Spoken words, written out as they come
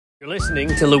You're listening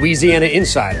to Louisiana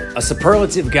Insider, a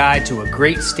superlative guide to a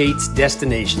great state's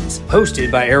destinations,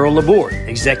 hosted by Errol Laborde,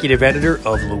 executive editor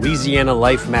of Louisiana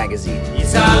Life magazine.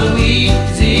 It's our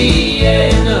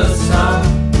Louisiana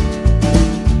song.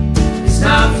 It's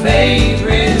my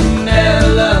favorite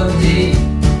melody.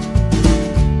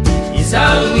 It's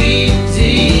our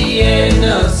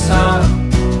Louisiana song.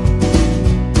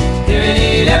 Hearing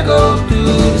it echo through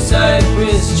the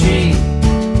cypress tree.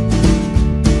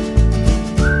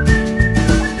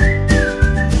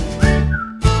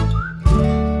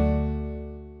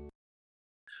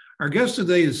 Our guest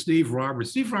today is Steve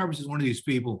Roberts. Steve Roberts is one of these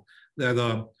people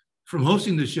that, from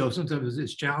hosting the show, sometimes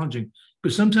it's challenging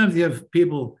because sometimes you have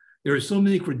people, there are so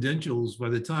many credentials. By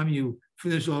the time you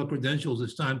finish all the credentials,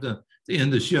 it's time to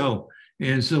end the show.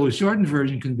 And so a shortened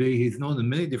version can be, he's known in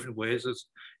many different ways as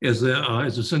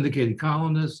a syndicated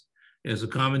columnist, as a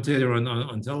commentator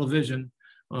on television,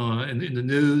 and in the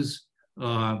news.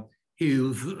 He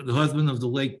was the husband of the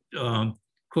late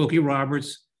Cokie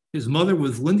Roberts. His mother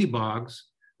was Lindy Boggs.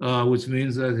 Which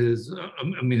means that his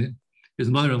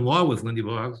mother-in-law was Lindy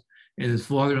Boggs and his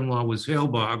father-in-law was Hale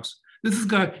Boggs.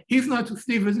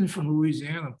 Steve isn't from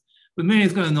Louisiana, but man,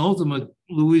 he's got an ultimate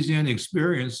Louisiana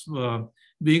experience,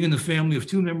 being in the family of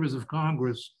two members of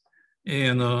Congress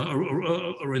and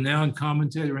a renowned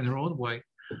commentator in her own way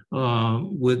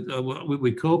with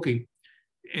Cokie.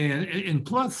 And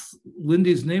plus,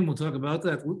 Lindy's name, we'll talk about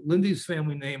that, Lindy's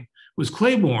family name was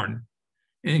Claiborne.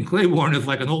 And Claiborne is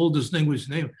like an old distinguished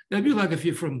name. That'd be like if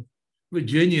you're from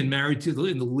Virginia and married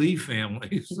in the Lee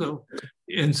family. So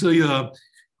you're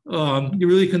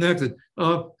really connected.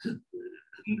 And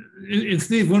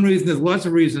Steve, one reason, there's lots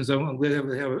of reasons I'm glad to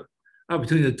have an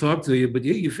opportunity to talk to you, but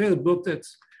you've had a book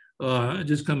that's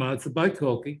just come out. It's about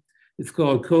Cokie. It's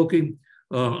called Cokie,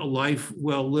 A Life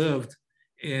Well Lived.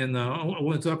 And I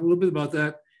want to talk a little bit about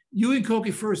that. You and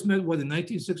Cokie first met, what, in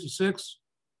 1966?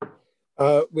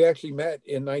 We actually met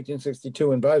in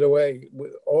 1962. And by the way,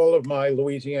 with all of my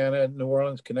Louisiana, New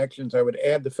Orleans connections, I would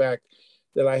add the fact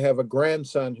that I have a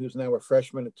grandson who's now a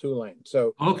freshman at Tulane.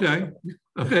 So okay.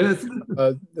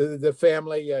 The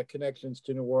family connections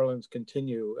to New Orleans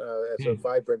continue as a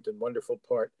vibrant and wonderful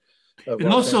part of.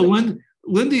 And also,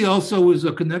 Lindy also was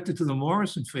connected to the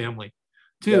Morrison family,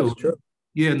 too. That's true.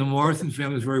 Yeah, and the Morrison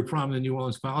family is very prominent in New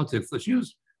Orleans politics. So she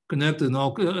was connected in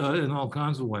all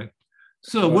kinds of ways.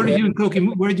 So where did you and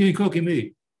Cokie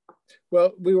meet?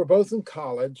 Well, we were both in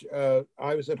college.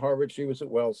 I was at Harvard, she was at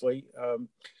Wellesley.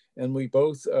 And we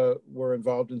both were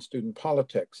involved in student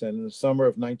politics. And in the summer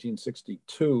of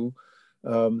 1962,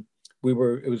 it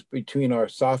was between our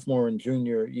sophomore and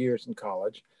junior years in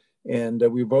college. And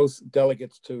we were both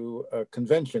delegates to a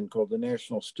convention called the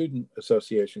National Student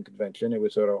Association Convention. It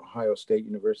was at Ohio State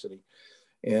University.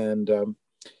 And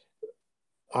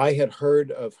I had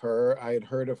heard of her. I had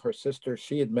heard of her sister.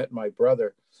 She had met my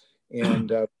brother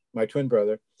and my twin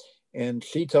brother. And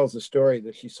she tells the story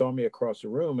that she saw me across the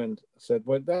room and said,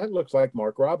 well, that looks like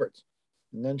Mark Roberts.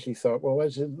 And then she thought, well,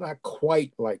 it's not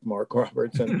quite like Mark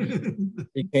Roberts. And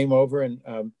she came over and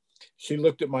she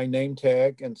looked at my name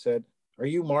tag and said, are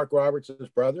you Mark Roberts'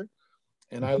 brother?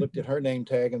 And I looked at her name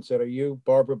tag and said, are you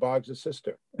Barbara Boggs'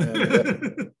 sister?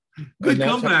 And, Good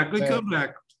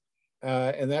comeback.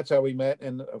 And that's how we met.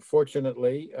 And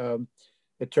fortunately,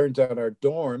 it turns out our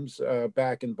dorms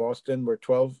back in Boston were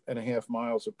 12 and a half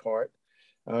miles apart.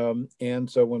 And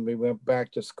so when we went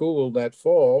back to school that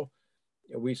fall,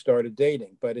 we started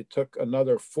dating. But it took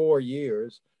another 4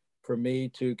 years for me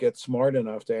to get smart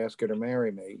enough to ask her to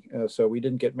marry me. So we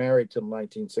didn't get married till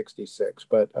 1966.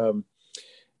 But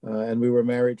and we were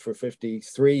married for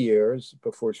 53 years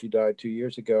before she died 2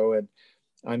 years ago. And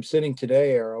I'm sitting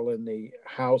today, Errol, in the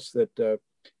house that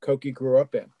Cokie grew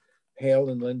up in. Hale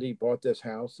and Lindy bought this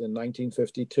house in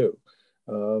 1952.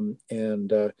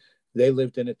 And they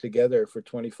lived in it together for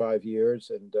 25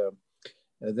 years. And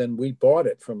then we bought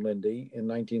it from Lindy in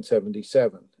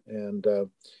 1977 and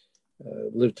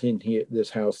lived in this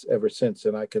house ever since.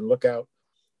 And I can look out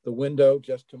the window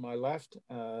just to my left.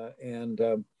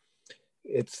 And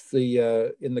it's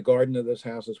in the garden of this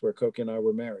house is where Cokie and I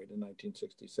were married in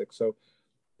 1966. So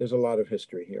there's a lot of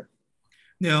history here.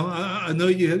 Now, I know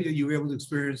you were able to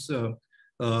experience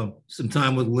some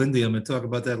time with Lindy. I'm going to talk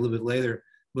about that a little bit later.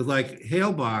 But like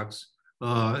Hale Boggs,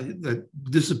 that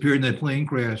disappeared in that plane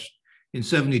crash in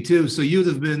 '72. So you'd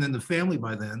have been in the family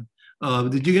by then.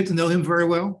 Did you get to know him very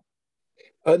well?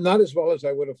 Not as well as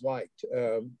I would have liked,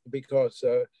 because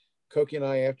Cokie and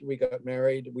I, after we got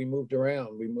married, we moved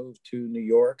around. We moved to New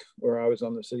York, where I was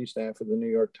on the city staff of the New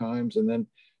York Times, and then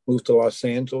moved to Los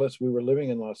Angeles. We were living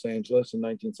in Los Angeles in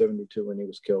 1972 when he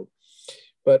was killed.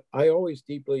 But I always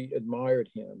deeply admired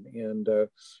him. And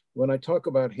when I talk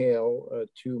about Hale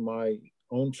to my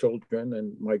own children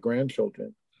and my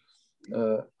grandchildren,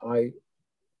 I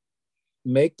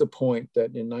make the point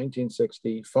that in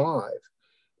 1965,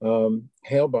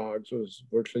 Hale Boggs was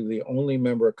virtually the only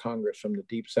member of Congress from the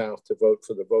Deep South to vote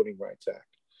for the Voting Rights Act.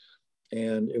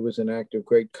 And it was an act of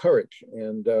great courage.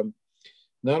 And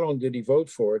not only did he vote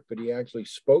for it, but he actually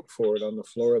spoke for it on the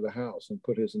floor of the House and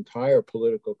put his entire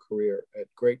political career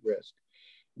at great risk.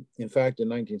 In fact, in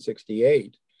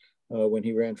 1968, when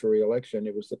he ran for re-election,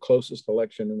 it was the closest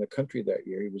election in the country that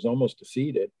year. He was almost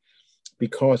defeated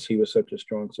because he was such a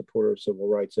strong supporter of civil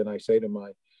rights. And I say to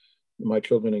my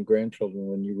children and grandchildren,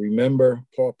 when you remember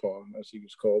Pawpaw, as he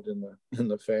was called in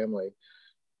the family,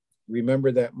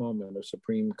 remember that moment of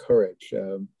supreme courage.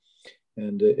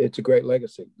 And it's a great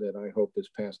legacy that I hope is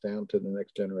passed down to the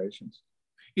next generations.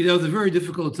 You know, it's a very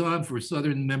difficult time for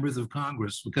Southern members of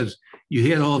Congress because you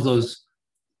had all those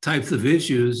types of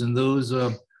issues, and those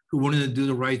who wanted to do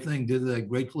the right thing did that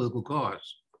great political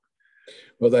cause.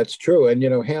 Well, that's true. And, you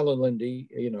know, Hale and Lindy,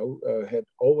 had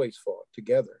always fought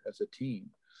together as a team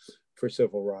for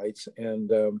civil rights. And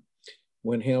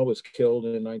when Hale was killed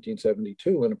in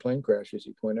 1972 in a plane crash, as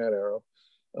you point out, Errol,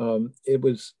 it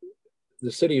was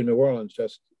the city of New Orleans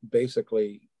just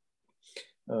basically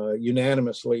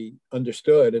unanimously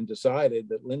understood and decided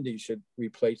that Lindy should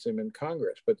replace him in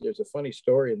Congress. But there's a funny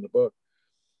story in the book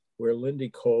where Lindy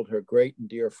called her great and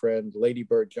dear friend, Lady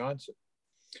Bird Johnson,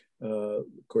 of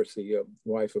course, the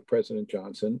wife of President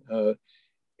Johnson,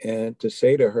 and to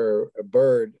say to her,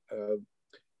 Bird,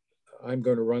 I'm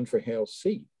going to run for Hale's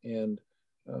seat. And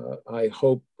I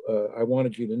hope, I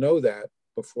wanted you to know that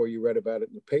before you read about it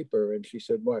in the paper. And she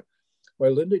said, why,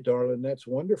 Lindy, darling, that's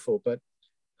wonderful, but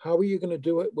how are you going to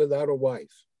do it without a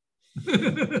wife?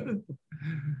 And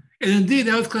indeed,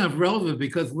 that was kind of relevant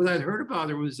because what I'd heard about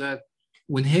her was that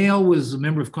when Hale was a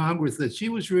member of Congress, that she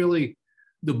was really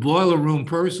the boiler room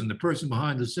person, the person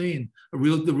behind the scene, the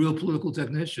real political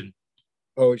technician.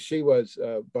 Oh, she was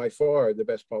by far the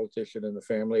best politician in the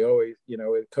family. Always,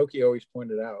 Cokie always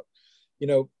pointed out,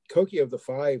 Cokie, of the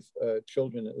five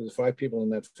children, the five people in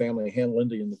that family, Hale,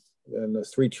 Lindy, and the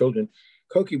three children,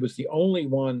 Cokie was the only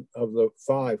one of the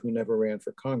five who never ran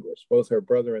for Congress. Both her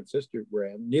brother and sister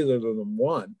ran. Neither of them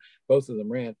won. Both of them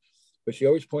ran. But she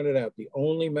always pointed out the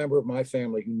only member of my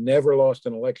family who never lost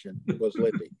an election was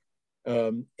Lindy.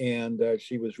 And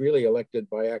she was really elected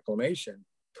by acclamation,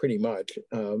 pretty much,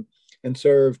 and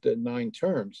served 9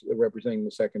 terms representing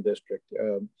the 2nd District.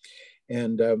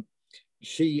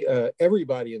 She,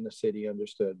 everybody in the city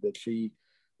understood that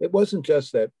it wasn't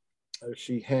just that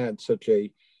she had such a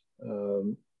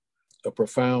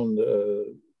profound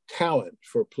talent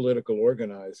for political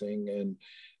organizing,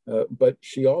 but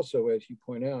she also, as you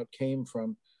point out, came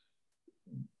from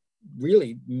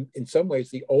really, in some ways,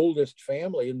 the oldest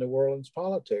family in New Orleans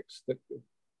politics.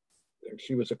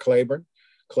 She was a Claiborne.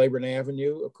 Claiborne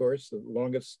Avenue, of course, the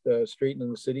longest street in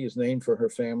the city, is named for her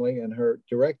family, and her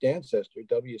direct ancestor,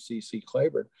 W.C.C.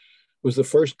 Claiborne, was the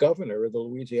first governor of the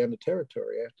Louisiana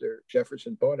Territory after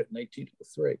Jefferson bought it in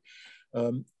 1803.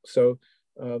 So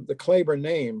the Claiborne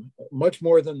name, much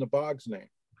more than the Boggs name,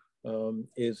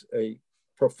 is a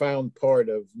profound part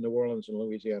of New Orleans and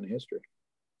Louisiana history.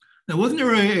 Now, wasn't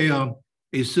there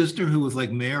a sister who was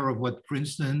like mayor of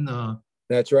Princeton?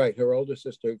 That's right. Her older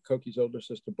sister, Cokie's older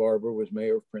sister, Barbara, was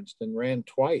mayor of Princeton, ran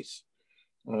twice,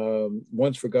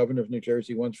 once for governor of New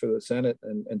Jersey, once for the Senate,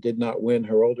 and did not win.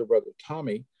 Her older brother,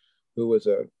 Tommy, who was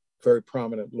a very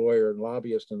prominent lawyer and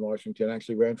lobbyist in Washington,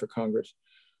 actually ran for Congress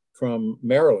from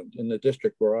Maryland, in the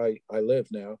district where I live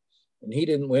now, and he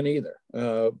didn't win either.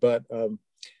 But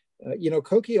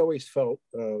Cokie always felt,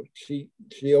 she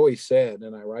always said,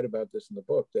 and I write about this in the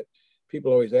book, that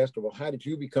people always asked her, well, how did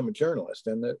you become a journalist?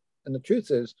 And the truth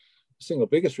is, the single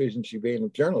biggest reason she became a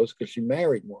journalist because she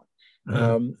married one.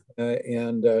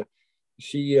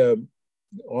 She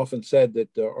often said that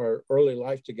our early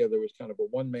life together was kind of a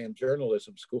one-man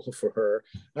journalism school for her.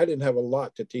 I didn't have a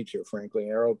lot to teach her, frankly,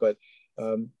 Errol, but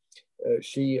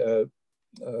she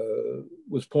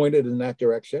was pointed in that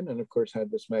direction, and of course had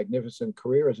this magnificent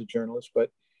career as a journalist, but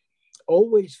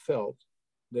always felt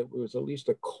that it was at least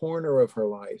a corner of her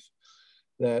life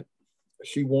that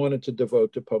she wanted to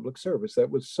devote to public service. That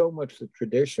was so much the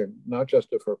tradition, not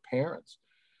just of her parents,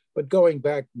 but going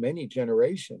back many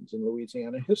generations in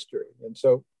Louisiana history. And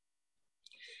so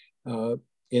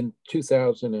in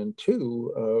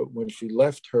 2002, when she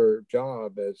left her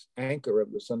job as anchor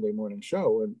of the Sunday morning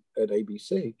show at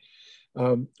ABC,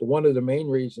 one of the main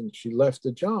reasons she left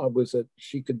the job was that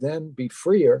she could then be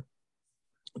freer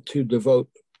to devote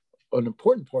an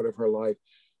important part of her life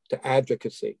to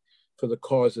advocacy for the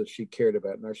causes she cared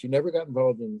about. Now, she never got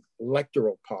involved in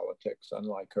electoral politics,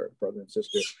 unlike her brother and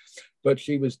sister, but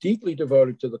she was deeply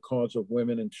devoted to the cause of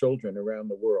women and children around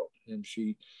the world. And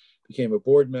she became a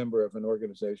board member of an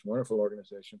organization, wonderful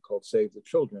organization called Save the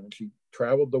Children. And she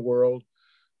traveled the world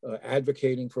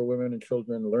advocating for women and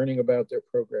children, learning about their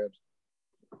programs.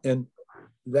 And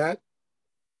that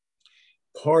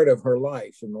part of her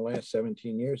life in the last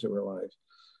 17 years of her life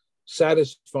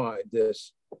satisfied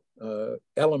this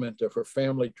element of her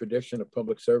family tradition of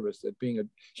public service, that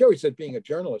she always said being a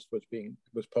journalist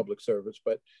was public service,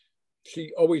 but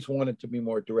she always wanted to be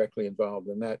more directly involved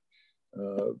in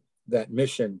that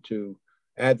mission to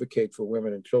advocate for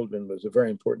women and children was a very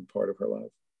important part of her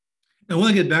life. I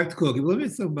want to get back to Corky. Let me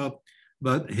talk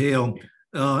about Hale.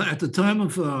 At the time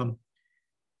of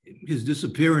his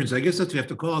disappearance, I guess that's what you have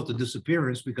to call it, the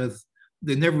disappearance, because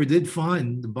they never did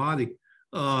find the body.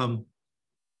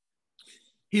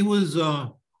 He was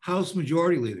House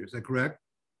Majority Leader, is that correct?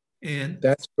 And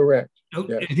that's correct.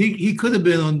 Yeah. And he could have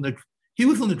been he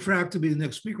was on the track to be the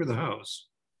next Speaker of the House.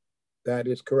 That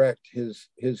is correct. His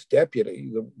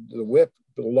deputy, the whip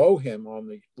below him on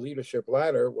the leadership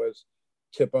ladder, was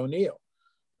Tip O'Neill.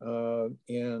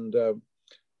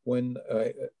 When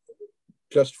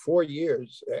just 4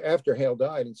 years after Hale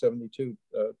died in 1972,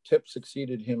 Tip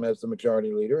succeeded him as the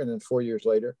majority leader. And then 4 years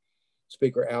later,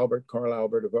 Speaker Carl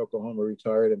Albert of Oklahoma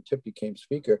retired and Tip became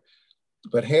Speaker.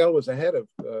 But Hale was ahead of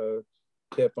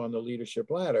Tip on the leadership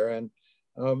ladder. And,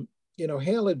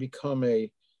 Hale had become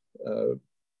a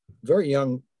very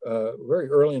young, very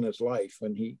early in his life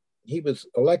when he was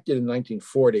elected in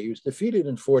 1940. He was defeated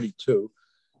in 1942,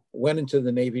 went into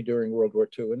the Navy during World War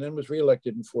II, and then was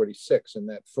reelected in 1946. And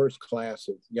that first class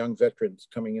of young veterans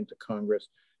coming into Congress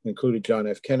included John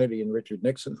F. Kennedy and Richard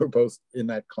Nixon, were both in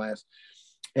that class.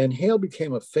 And Hale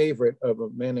became a favorite of a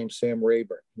man named Sam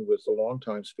Rayburn, who was the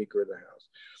longtime Speaker of the House.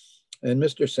 And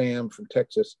Mr. Sam from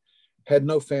Texas had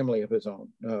no family of his own.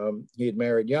 He had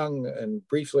married young and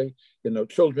briefly, had no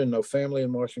children, no family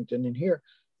in Washington. And here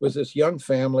was this young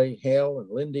family, Hale and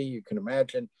Lindy. You can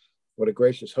imagine what a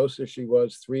gracious hostess she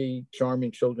was, 3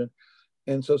 charming children.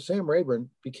 And so Sam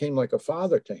Rayburn became like a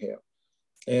father to Hale,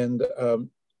 and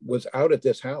was out at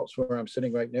this house where I'm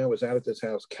sitting right now, was out at this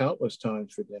house countless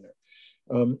times for dinner.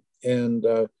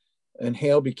 And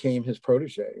Hale became his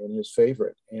protege and his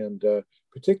favorite. And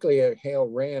particularly Hale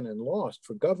ran and lost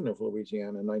for governor of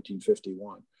Louisiana in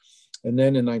 1951. And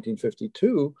then in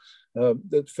 1952,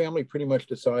 the family pretty much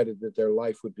decided that their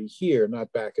life would be here,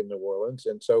 not back in New Orleans.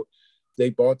 And so they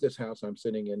bought this house I'm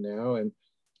sitting in now. And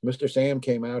Mr. Sam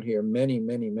came out here many,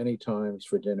 many, many times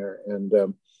for dinner, and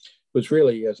was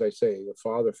really, as I say, a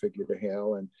father figure to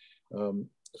Hale. And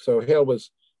so Hale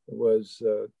was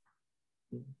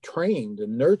trained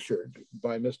and nurtured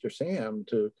by Mr. Sam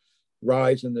to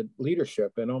rise in the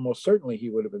leadership, and almost certainly he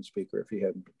would have been Speaker if he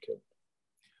hadn't been killed.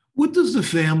 What does the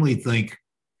family think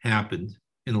happened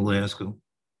in Alaska?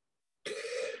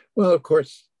 Well, of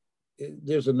course,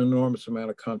 there's an enormous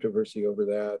amount of controversy over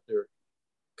that. There are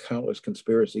countless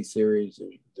conspiracy theories.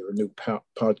 There are new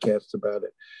podcasts about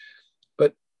it.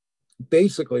 But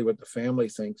basically what the family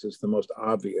thinks is the most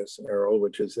obvious, Errol,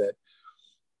 which is that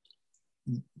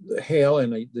Hale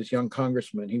and this young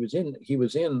congressman, he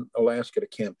was in Alaska to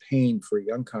campaign for a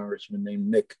young congressman named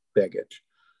Nick Begich,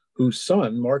 whose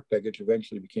son, Mark Begich,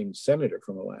 eventually became senator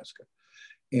from Alaska.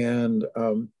 And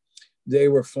they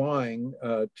were flying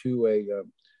to a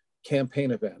campaign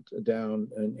event down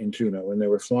in Juneau, and they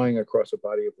were flying across a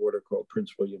body of water called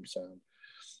Prince William Sound.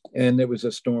 And it was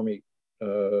a stormy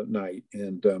night,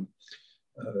 and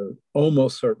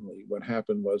almost certainly what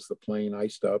happened was the plane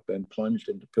iced up and plunged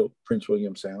into Prince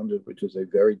William Sound, which is a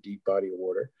very deep body of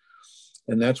water.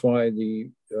 And that's why the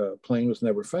plane was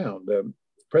never found.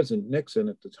 President Nixon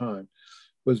at the time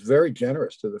was very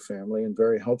generous to the family and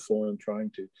very helpful in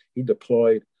he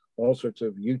deployed all sorts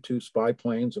of U-2 spy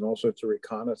planes and all sorts of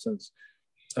reconnaissance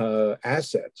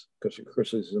assets, because of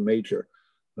course this is a major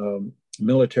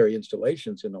military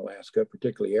installations in Alaska,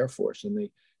 particularly Air Force. And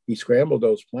he scrambled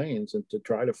those planes and to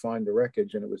try to find the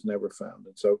wreckage, and it was never found.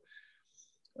 And so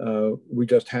we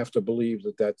just have to believe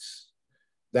that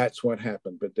that's what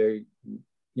happened. But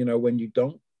when you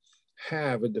don't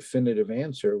have a definitive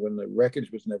answer, when the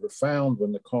wreckage was never found,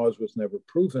 when the cause was never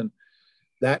proven,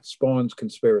 that spawns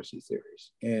conspiracy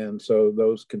theories. And so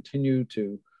those continue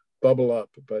to bubble up.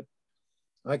 But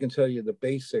I can tell you the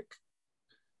basic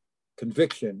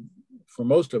conviction for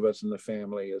most of us in the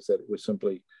family is that it was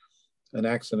simply an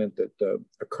accident that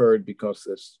occurred because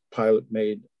this pilot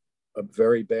made a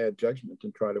very bad judgment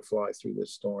and tried to fly through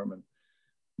this storm and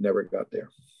never got there.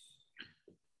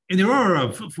 And there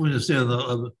are, from understand,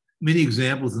 many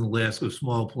examples in Alaska of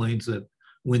small planes that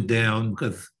went down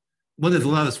because there's a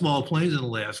lot of small planes in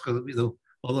Alaska,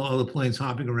 all the planes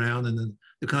hopping around and then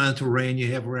the kind of terrain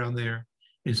you have around there.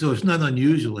 And so it's not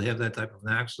unusual to have that type of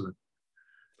an accident.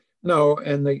 No,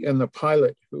 and the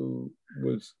pilot who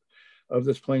was of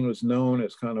this plane was known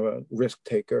as kind of a risk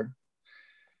taker.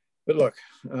 But look,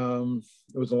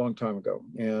 it was a long time ago,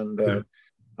 and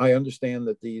I understand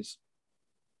that these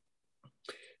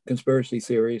conspiracy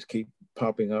theories keep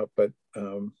popping up, but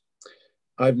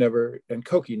I've never, and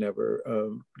Cokie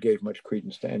never gave much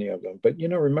credence to any of them. But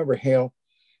remember, Hale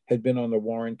had been on the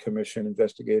Warren Commission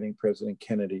investigating President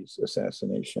Kennedy's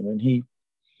assassination, and he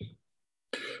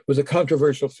was a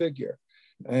controversial figure.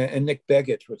 And Nick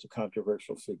Begich was a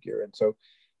controversial figure. And so,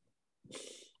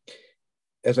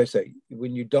 as I say,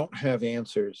 when you don't have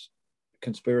answers,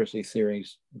 conspiracy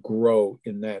theories grow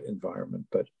in that environment.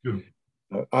 But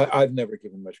I've never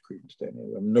given much credence to any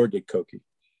of them, nor did Cokie.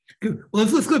 Good. Well,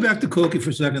 let's go back to Cokie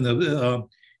for a second.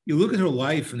 You look at her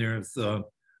life, and there's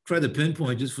try to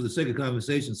pinpoint, just for the sake of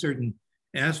conversation, certain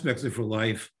aspects of her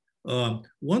life.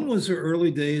 One was her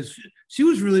early days. She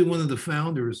was really one of the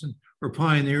founders or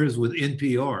pioneers with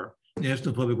NPR,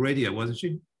 National Public Radio, wasn't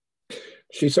she?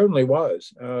 She certainly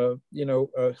was.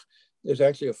 There's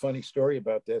actually a funny story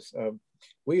about this.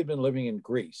 We had been living in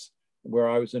Greece, where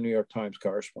I was a New York Times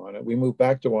correspondent. We moved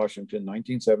back to Washington in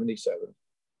 1977.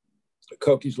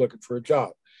 Cokie's looking for a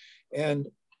job. And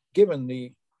given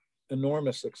the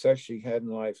enormous success she had in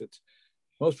life,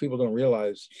 most people don't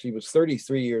realize she was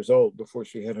 33 years old before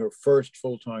she had her first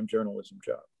full-time journalism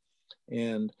job.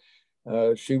 And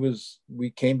we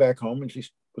came back home and she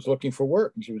was looking for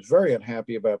work, and she was very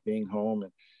unhappy about being home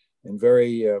and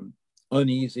very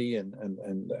uneasy and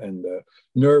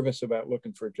nervous about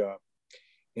looking for a job.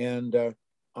 And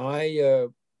I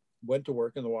went to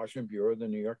work in the Washington Bureau of the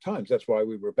New York Times. That's why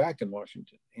we were back in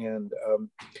Washington. And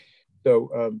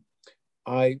so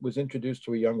I was introduced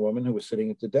to a young woman who was sitting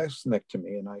at the desk next to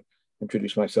me, and I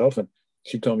introduced myself, and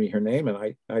she told me her name,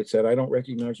 and I said, "I don't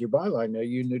recognize your byline. Are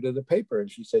you new to the paper?" And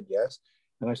she said, "Yes."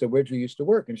 And I said, "Where'd you used to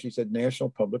work?" And she said, "National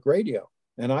Public Radio."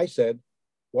 And I said,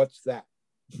 "What's that?"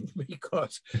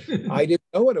 Because I didn't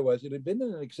know what it was. It had been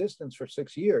in existence for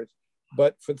 6 years,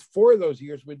 but for 4 of those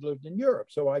years, we'd lived in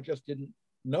Europe. So I just didn't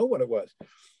know what it was.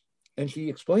 And she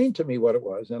explained to me what it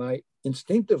was. And I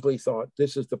instinctively thought,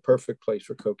 this is the perfect place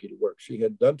for Cokie to work. She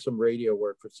had done some radio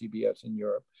work for CBS in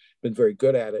Europe, been very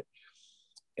good at it.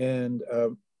 And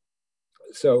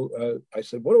so I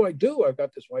said, "What do I do? I've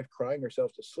got this wife crying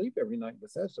herself to sleep every night in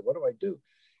Bethesda. What do I do?"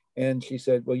 And she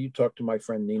said, "Well, you talk to my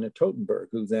friend Nina Totenberg,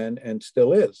 who then and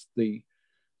still is the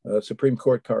Supreme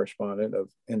Court correspondent of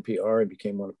NPR and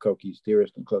became one of Cokie's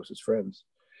dearest and closest friends."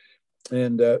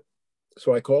 And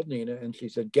so I called Nina, and she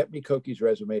said, "Get me Cokie's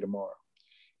resume tomorrow."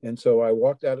 And so I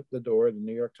walked out of the door of the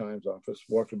New York Times office,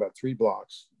 walked about 3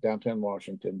 blocks downtown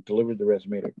Washington, delivered the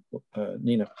resume to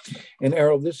Nina. And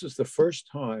Errol, this is the first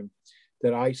time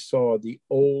that I saw the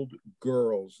old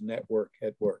girls network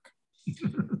at work.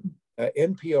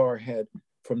 NPR had,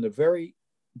 from the very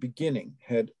beginning,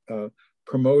 had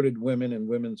promoted women and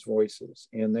women's voices,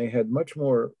 and they had much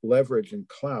more leverage and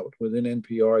clout within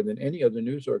NPR than any other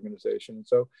news organization. And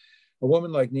so a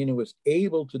woman like Nina was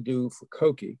able to do for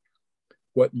Cokie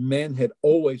what men had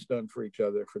always done for each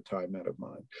other for Time Out of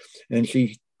Mind. And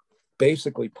she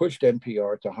basically pushed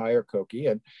NPR to hire Cokie,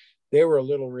 and they were a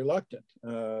little reluctant.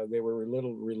 They were a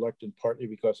little reluctant partly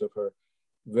because of her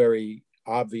very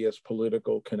obvious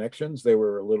political connections. They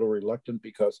were a little reluctant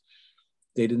because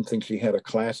they didn't think she had a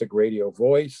classic radio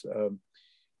voice,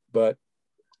 but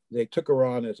they took her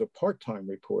on as a part-time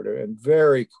reporter, and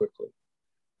very quickly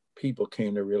people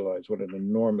came to realize what an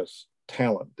enormous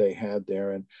talent they had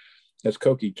there. And as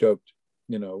Cokie joked,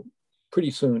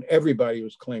 pretty soon everybody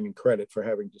was claiming credit for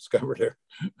having discovered her.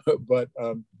 But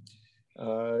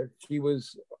she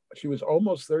was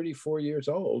almost 34 years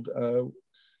old.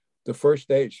 The first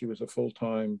day she was a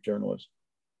full-time journalist.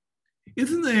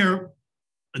 Isn't there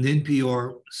an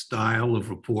NPR style of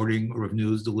reporting or of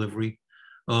news delivery?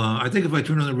 I think if I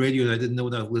turned on the radio and I didn't know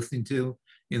what I was listening to,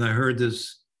 and I heard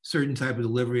this certain type of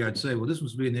delivery, I'd say, well, this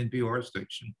must be an NPR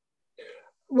station.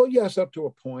 Well, yes, up to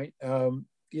a point.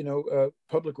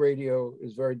 Public radio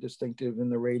is very distinctive in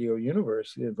the radio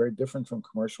universe. It's very different from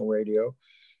commercial radio,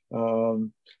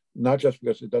 not just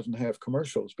because it doesn't have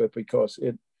commercials, but because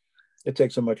it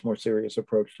takes a much more serious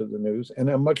approach to the news and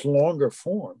a much longer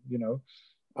form.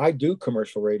 I do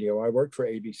commercial radio. I worked for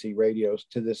ABC radios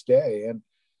to this day. And,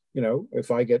 if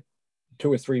I get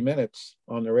 2 or 3 minutes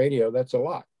on the radio, that's a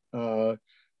lot.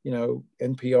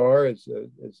 NPR is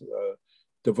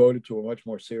devoted to a much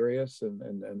more serious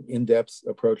and in-depth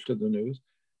approach to the news.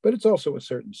 but it's also a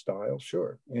certain style,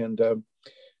 sure. And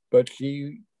but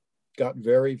she got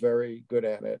very, very good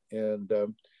at it,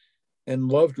 and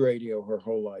loved radio her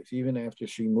whole life. Even after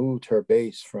she moved her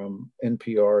base from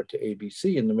NPR to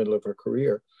ABC in the middle of her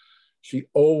career, she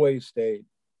always stayed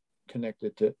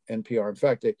connected to NPR. In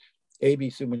fact,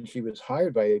 ABC, when she was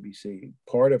hired by ABC,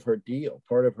 part of her deal,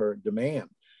 part of her demand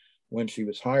when she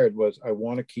was hired was, I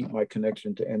want to keep my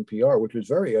connection to NPR, which was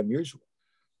very unusual.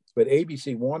 But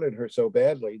ABC wanted her so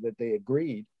badly that they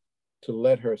agreed to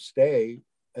let her stay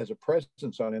as a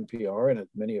presence on NPR. And as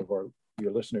many of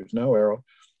your listeners know, Errol,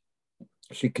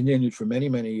 she continued for many,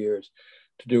 many years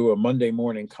to do a Monday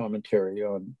morning commentary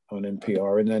on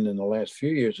NPR. And then in the last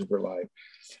few years of her life,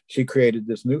 she created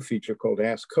this new feature called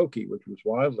Ask Cokie, which was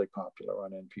wildly popular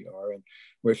on NPR, and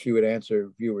where she would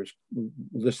answer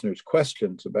listeners'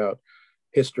 questions about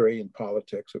history and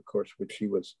politics, of course, which she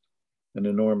was an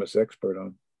enormous expert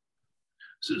on.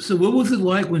 So what was it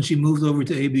like when she moved over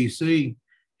to ABC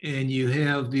and you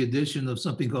have the addition of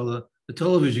something called a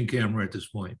television camera at this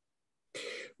point?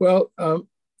 Well,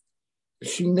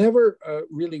 she never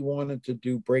really wanted to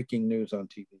do breaking news on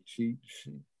TV. She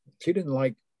didn't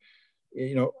like,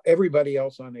 everybody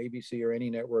else on ABC or any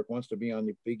network wants to be on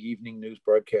the big evening news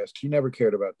broadcast. She never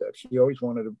cared about that. She always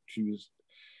she was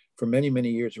for many, many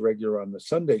years a regular on the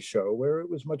Sunday show, where it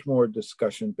was much more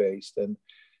discussion based. And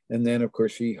then, of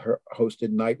course, she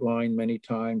hosted Nightline many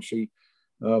times. She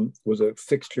was a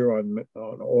fixture on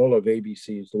all of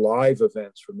ABC's live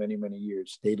events for many, many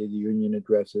years, State of the Union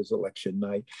addresses, election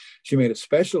night. She made a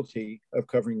specialty of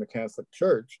covering the Catholic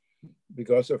Church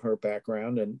because of her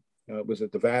background, and was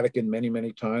at the Vatican many,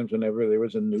 many times whenever there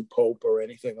was a new pope or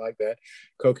anything like that.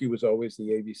 Cokie was always the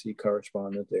ABC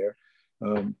correspondent there.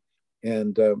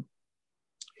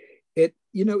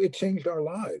 It changed our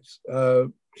lives.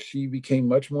 She became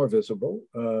much more visible,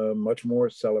 much more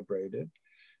celebrated.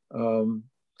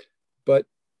 But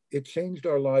it changed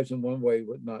our lives in one way,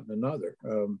 but not in another.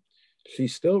 She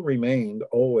still remained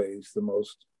always the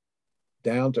most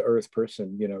down-to-earth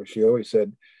person. She always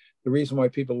said, the reason why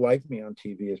people like me on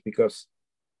TV is because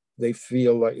they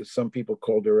feel like, some people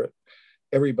called her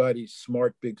everybody's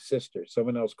smart big sister.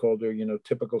 Someone else called her,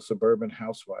 typical suburban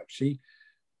housewife. She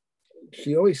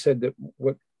always said that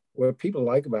what people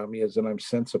like about me is that I'm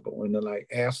sensible, and then I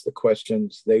ask the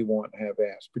questions they want to have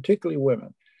asked, particularly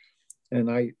women.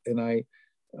 And I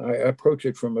approach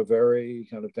it from a very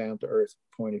kind of down to earth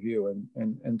point of view.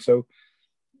 And so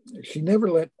she never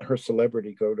let her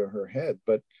celebrity go to her head,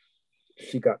 but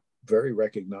she got very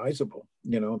recognizable,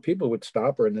 and people would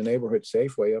stop her in the neighborhood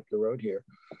Safeway up the road here.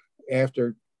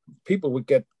 After people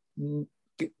would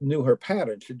knew her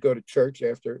pattern. She'd go to church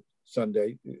after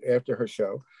Sunday, after her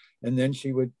show, and then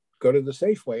she would go to the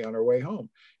Safeway on her way home.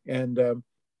 And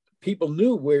people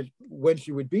knew when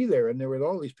she would be there, and there were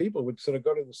all these people would sort of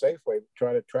go to the Safeway,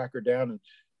 try to track her down and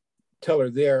tell her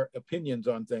their opinions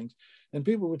on things. And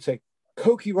people would say,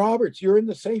 Cokie Roberts, you're in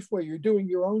the Safeway, you're doing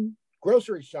your own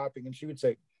grocery shopping. And she would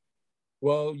say,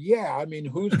 well, yeah, I mean,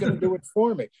 who's going to do it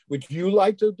for me? Would you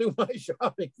like to do my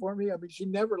shopping for me? I mean, she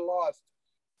never,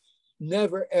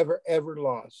 ever, ever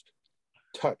lost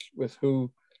touch with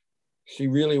who she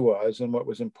really was and what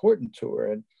was important to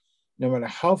her. And no matter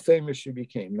how famous she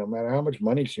became, no matter how much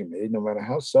money she made, no matter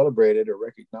how celebrated or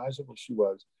recognizable she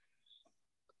was,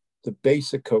 the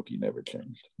basic Cokie never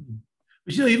changed.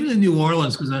 But even in New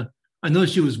Orleans, because I know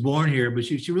she was born here, but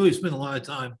she really spent a lot of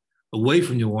time away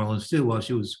from New Orleans too while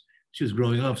she was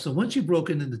growing up. So once she broke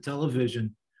into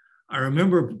television, I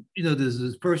remember, there's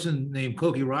this person named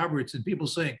Cokie Roberts, and people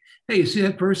saying, hey, you see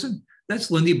that person?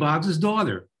 That's Lindy Boggs'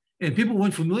 daughter. And people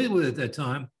weren't familiar with it at that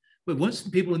time. But once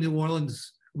the people in New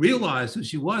Orleans realized who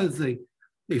she was, they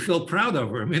felt proud of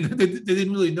her. I mean, they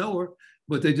didn't really know her,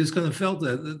 but they just kind of felt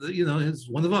that, it's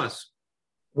one of us.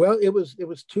 Well, it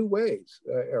was two ways,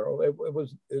 Errol.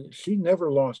 She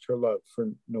never lost her love for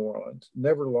New Orleans,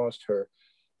 never lost her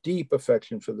deep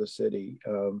affection for the city.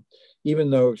 Even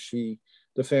though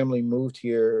the family moved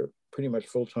here pretty much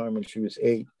full time when she was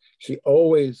 8, she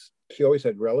always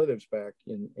had relatives back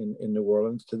in New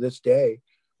Orleans. To this day,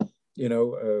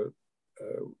 the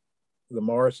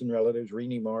Morrison relatives,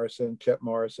 Renee Morrison, Chet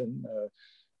Morrison,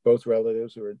 both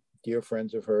relatives who are dear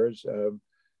friends of hers.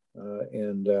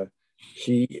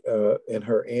 She and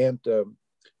her aunt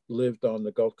lived on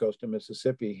the Gulf Coast of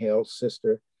Mississippi, Hale's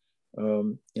sister.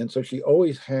 And so she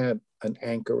always had an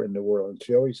anchor in New Orleans.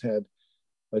 She always had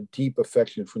a deep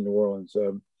affection for New Orleans.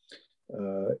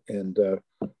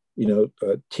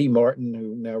 T. Martin,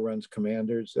 who now runs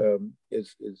Commanders,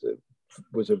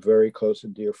 was a very close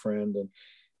and dear friend. And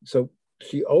so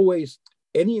she always,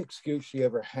 any excuse she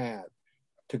ever had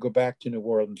to go back to New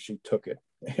Orleans, she took it.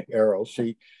 Errol.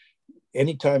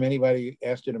 Anytime anybody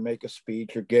asked her to make a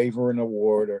speech or gave her an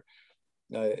award, or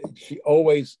she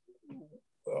always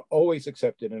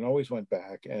accepted and always went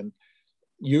back, and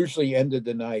usually ended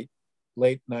the night,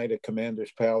 late night at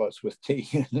Commander's Palace with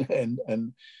tea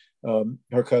and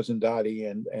her cousin Dottie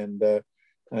and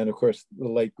of course the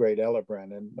late great Ella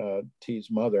Brennan, T's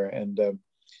mother, and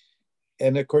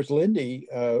of course Lindy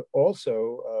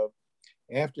also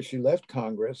after she left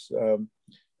Congress.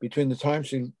 Between the time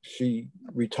she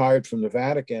retired from the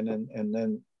Vatican and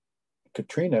then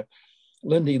Katrina,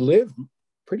 Lindy lived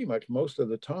pretty much most of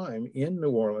the time in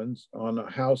New Orleans on a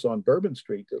house on Bourbon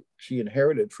Street that she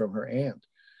inherited from her aunt.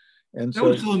 And that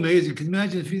was so amazing. Can you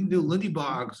imagine if you knew Lindy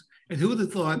Boggs, and who would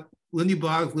have thought Lindy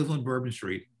Boggs lived on Bourbon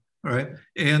Street? All right.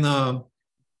 And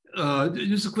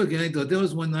just a quick anecdote. There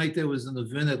was one night there was an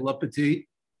event at Le Petit,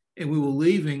 and we were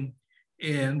leaving,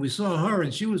 and we saw her,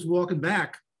 and she was walking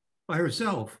back by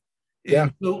herself.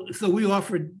 And so we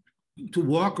offered to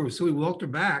walk her, so we walked her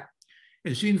back,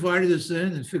 and she invited us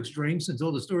in and fixed drinks and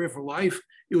told the story of her life.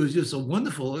 It was just it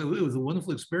was a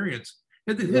wonderful experience.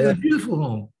 It had a beautiful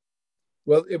home.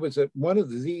 Well, it was one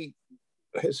of the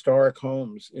historic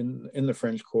homes in the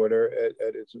French Quarter.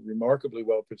 It's remarkably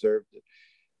well preserved.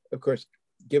 Of course,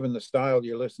 given the style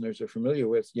your listeners are familiar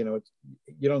with, you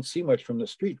don't see much from the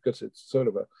street because it's sort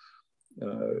of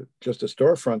just a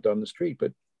storefront on the street,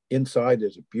 but inside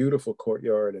there's a beautiful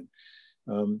courtyard,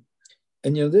 and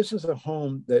this is a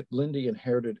home that Lindy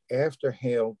inherited after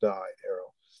Hale died,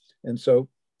 Errol, and so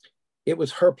it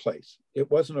was her place. It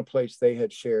wasn't a place they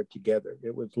had shared together.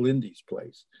 It was Lindy's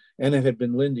place, and it had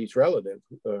been Lindy's relative,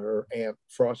 her aunt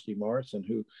Frosty Morrison,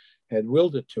 who had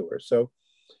willed it to her. So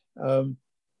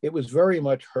it was very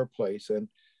much her place,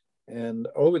 and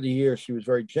over the years she was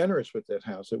very generous with that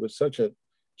house. It was such a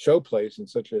showplace and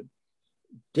such a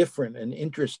different and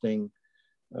interesting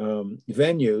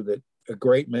venue that a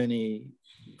great many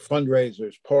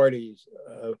fundraisers, parties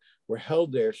were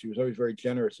held there. She was always very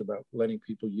generous about letting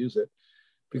people use it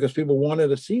because people wanted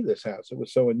to see this house. It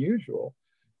was so unusual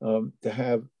to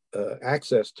have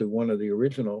access to one of the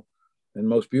original and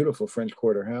most beautiful French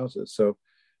Quarter houses. So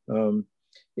so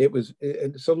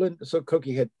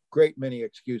Cookie had great many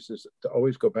excuses to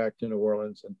always go back to New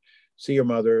Orleans and see her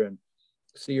mother and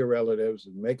see her relatives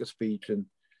and make a speech. And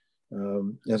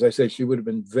as I say, she would have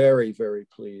been very, very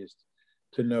pleased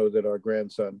to know that our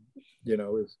grandson,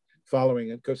 is following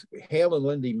it, because Hale and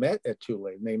Lindy met at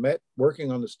Tulane. They met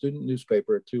working on the student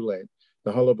newspaper at Tulane,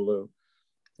 the Hullabaloo.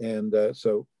 And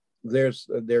so there's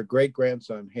their great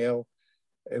grandson, Hale,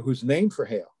 who's named for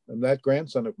Hale. And that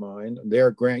grandson of mine,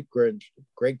 their great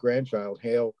grandchild,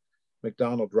 Hale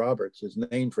McDonald Roberts, is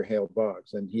named for Hale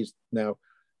Boggs. And he's now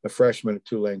a freshman at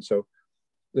Tulane. So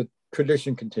the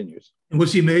tradition continues. And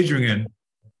what's he majoring in?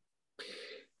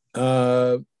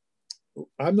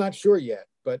 I'm not sure yet,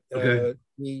 but okay.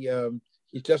 He's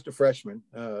just a freshman.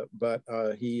 But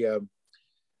he's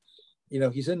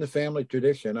in the family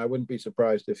tradition. I wouldn't be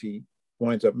surprised if he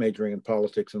winds up majoring in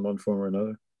politics in one form or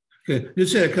another. Okay,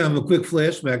 just had kind of a quick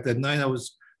flashback that night I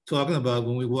was talking about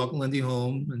when we walked Lindy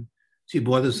home and she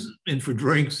brought us in for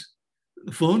drinks.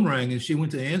 The phone rang and she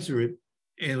went to answer it,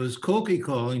 and it was Cokie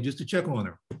calling just to check on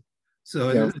her. So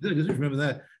I just remember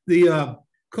that. The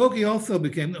Cokie also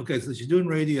became, so she's doing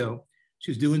radio,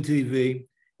 she's doing TV,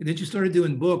 and then she started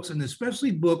doing books, and especially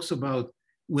books about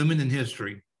women in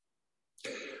history.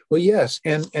 Well, yes,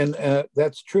 and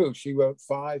that's true. She wrote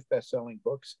 5 best-selling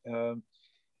books. And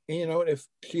if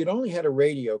she had only had a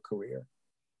radio career,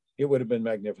 it would have been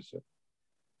magnificent.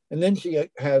 And then she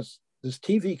has this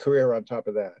TV career on top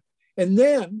of that. And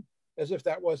then, as if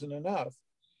that wasn't enough,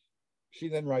 she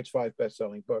then writes 5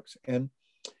 best-selling books.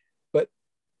 But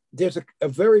there's a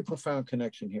very profound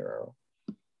connection here, Errol.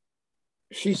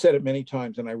 She said it many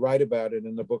times, and I write about it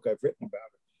in the book I've written about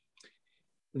it,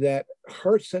 that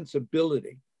her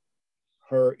sensibility,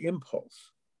 her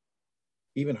impulse,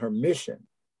 even her mission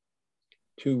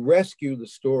to rescue the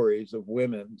stories of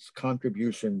women's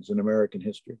contributions in American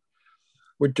history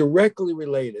were directly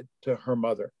related to her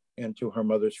mother and to her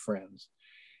mother's friends,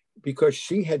 because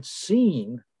she had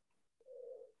seen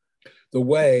the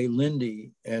way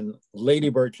Lindy and Lady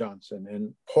Bird Johnson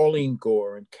and Pauline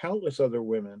Gore and countless other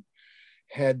women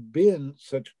had been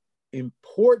such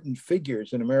important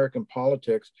figures in American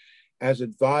politics as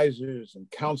advisors and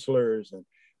counselors and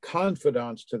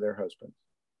confidants to their husbands.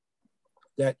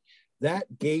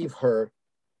 That gave her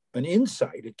an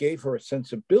insight, it gave her a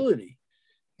sensibility.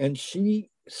 And she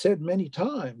said many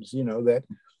times, that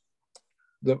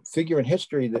the figure in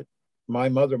history that my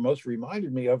mother most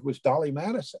reminded me of was Dolly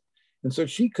Madison. And so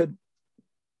she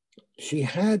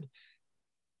had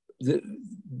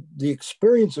the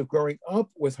experience of growing up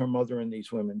with her mother and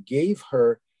these women gave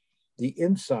her the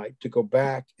insight to go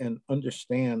back and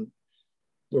understand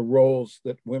the roles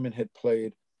that women had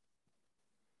played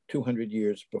 200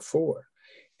 years before.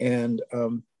 And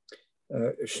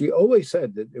she always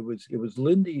said that it was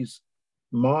Lindy's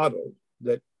model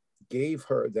that gave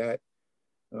her that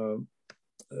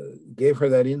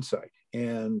insight.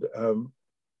 And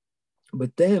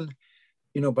but then,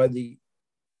 by the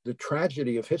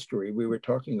tragedy of history we were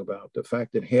talking about, the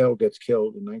fact that Hale gets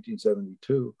killed in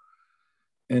 1972,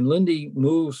 and Lindy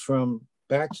moves from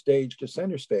backstage to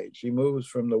center stage. She moves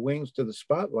from the wings to the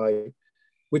spotlight,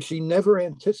 which she never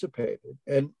anticipated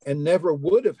and never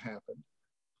would have happened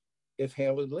if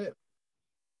Hale had lived.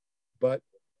 But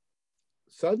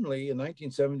suddenly in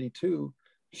 1972,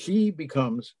 she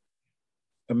becomes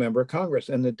a member of Congress.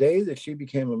 And the day that she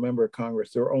became a member of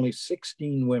Congress, there were only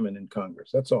 16 women in Congress.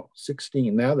 That's all,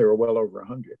 16. Now there are well over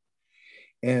 100.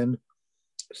 And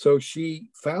so she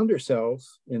found herself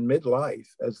in midlife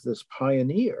as this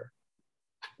pioneering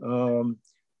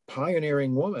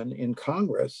woman in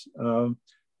Congress,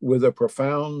 with a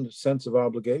profound sense of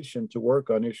obligation to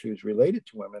work on issues related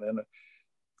to women.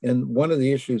 And one of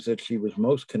the issues that she was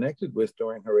most connected with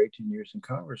during her 18 years in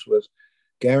Congress was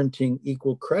guaranteeing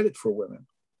equal credit for women.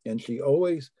 And she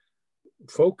always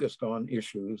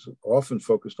often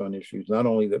focused on issues not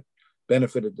only that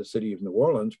benefited the city of New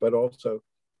Orleans, but also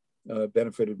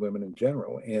benefited women in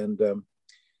general. And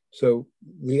so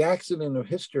the accident of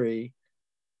history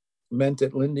meant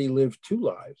that Lindy lived two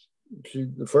lives.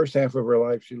 The first half of her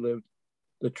life, she lived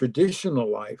the traditional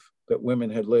life that women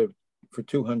had lived for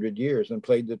 200 years and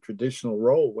played the traditional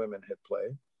role women had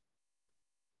played.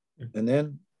 And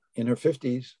then in her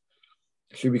 50s,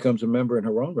 she becomes a member in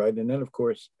her own right. And then, of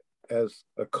course, as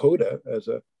a coda,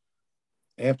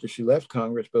 after she left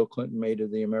Congress, Bill Clinton made her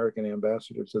the American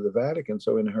ambassador to the Vatican.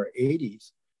 So in her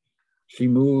 80s, she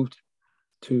moved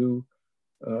to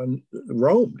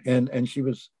Rome, and she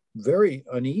was very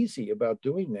uneasy about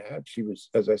doing that. She was,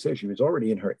 as I said, she was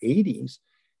already in her 80s.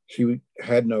 She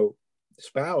had no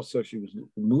spouse, so she was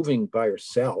moving by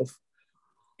herself.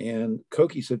 And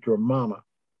Cokie said to her, "Mama,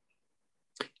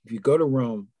 if you go to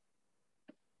Rome,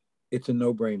 it's a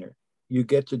no-brainer. You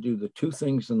get to do the two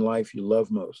things in life you love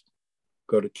most: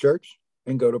 go to church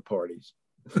and go to parties."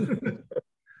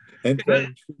 And so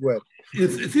she went.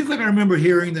 It seems like I remember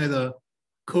hearing that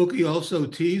Cokie also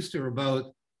teased her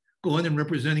about going and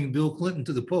representing Bill Clinton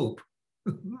to the Pope.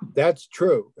 That's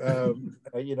true.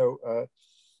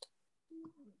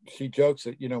 She jokes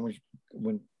that,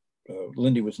 when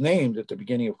Lindy was named at the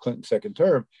beginning of Clinton's second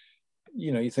term,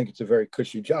 you think it's a very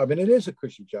cushy job. And it is a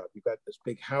cushy job. You've got this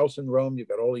big house in Rome. You've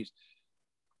got all these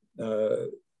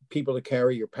people to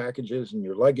carry your packages and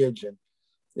your luggage. And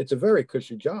it's a very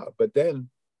cushy job. But then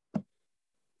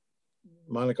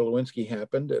Monica Lewinsky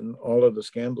happened and all of the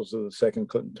scandals of the second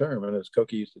Clinton term. And as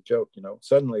Cokie used to joke,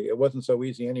 suddenly it wasn't so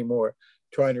easy anymore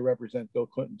trying to represent Bill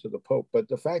Clinton to the Pope. But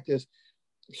the fact is,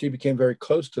 she became very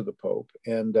close to the Pope.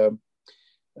 And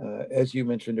as you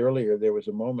mentioned earlier, there was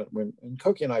a moment when, and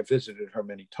Cokie and I visited her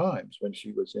many times when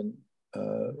she was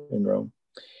in Rome.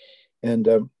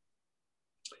 And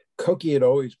Cokie had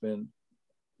always been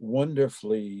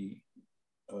wonderfully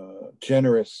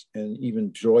generous and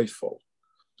even joyful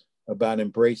about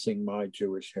embracing my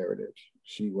Jewish heritage.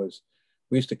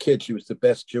 We used to kid she was the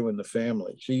best Jew in the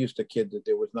family. She used to kid that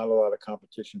there was not a lot of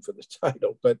competition for the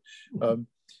title, but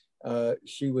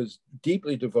she was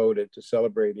deeply devoted to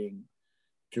celebrating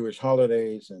Jewish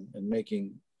holidays and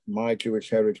making my Jewish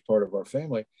heritage part of our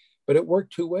family. But it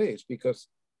worked two ways, because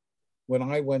when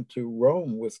I went to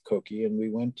Rome with Cokie and we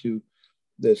went to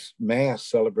this mass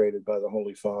celebrated by the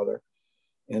Holy Father,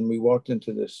 and we walked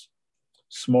into this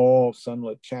small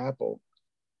sunlit chapel,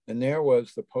 and there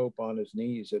was the Pope on his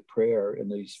knees at prayer in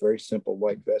these very simple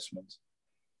white vestments.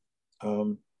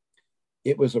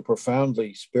 It was a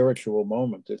profoundly spiritual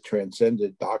moment that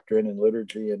transcended doctrine and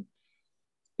liturgy, and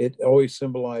it always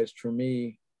symbolized for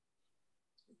me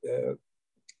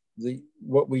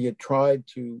what we had tried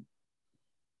to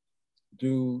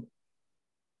do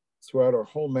throughout our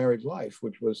whole married life,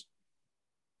 which was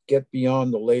get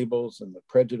beyond the labels and the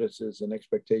prejudices and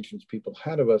expectations people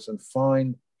had of us and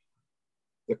find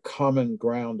the common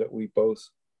ground that we both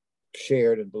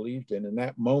shared and believed in. And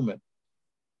that moment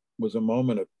was a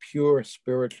moment of pure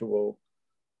spiritual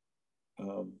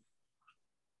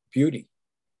beauty.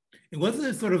 It wasn't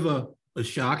it sort of a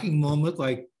shocking moment,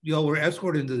 like y'all were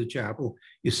escorted into the chapel,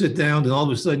 you sit down and all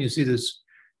of a sudden you see this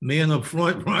man up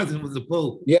front rising with the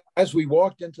Pope. Yeah, as we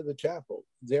walked into the chapel,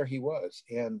 there he was,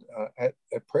 and at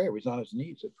prayer, he was on his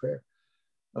knees at prayer.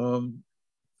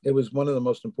 it was one of the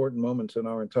most important moments in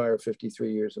our entire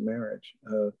 53 years of marriage.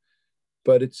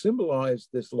 But it symbolized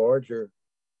this larger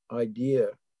idea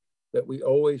that we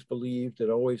always believed and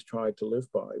always tried to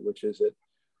live by, which is that,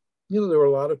 there were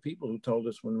a lot of people who told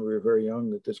us when we were very young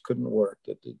that this couldn't work,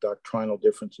 that the doctrinal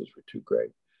differences were too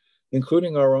great,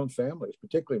 including our own families,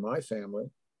 particularly my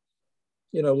family.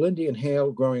 Lindy and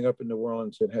Hale, growing up in New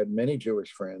Orleans, had many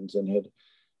Jewish friends and had,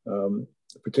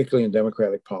 particularly in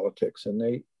Democratic politics, and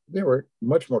they were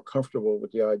much more comfortable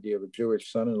with the idea of a Jewish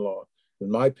son-in-law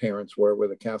than my parents were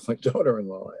with a Catholic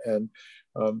daughter-in-law. And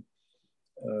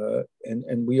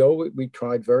we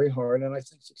tried very hard, and I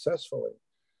think successfully,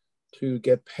 to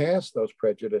get past those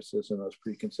prejudices and those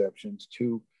preconceptions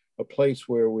to a place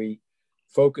where we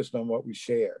focused on what we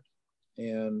shared.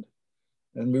 And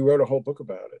we wrote a whole book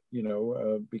about it,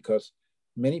 because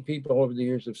many people over the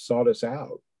years have sought us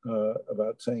out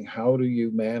about saying, how do you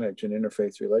manage an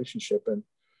interfaith relationship? And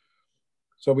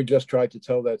so we just tried to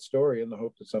tell that story in the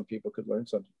hope that some people could learn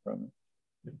something from it.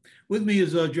 With me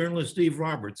is journalist Steve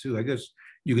Roberts, who I guess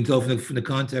you can tell from the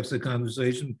context of the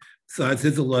conversation, besides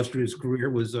his illustrious career,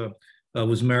 was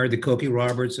married to Cokie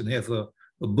Roberts and has a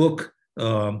book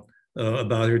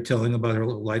about her, telling about her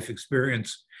life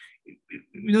experience.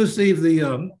 Steve,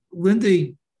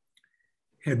 Lindy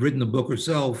had written a book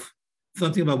herself,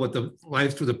 something about what the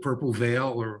life through the purple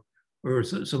veil or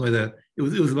something like that. It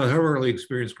was about her early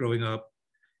experience growing up.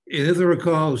 And as I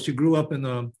recall, she grew up in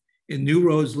New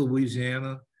Roads,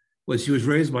 Louisiana, where she was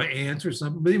raised by aunts or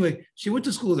something. But anyway, she went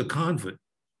to school at a convent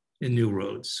in New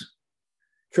Roads.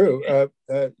 True.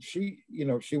 She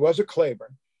was a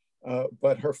Claiborne,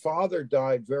 but her father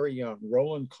died very young.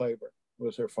 Roland Claiborne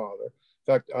was her father.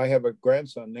 In fact, I have a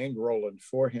grandson named Roland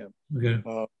for him. Okay.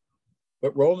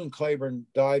 But Roland Claiborne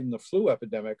died in the flu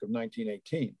epidemic of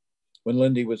 1918 when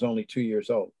Lindy was only 2 years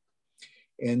old.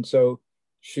 And so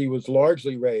she was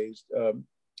largely raised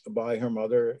by her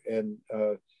mother, and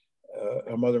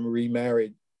her mother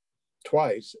remarried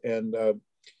twice. And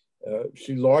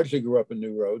she largely grew up in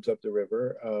New Roads up the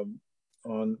river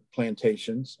on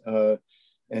plantations,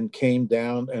 and came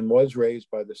down and was raised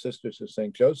by the Sisters of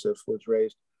St. Joseph, was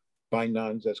raised by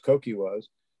nuns, as Cokie was,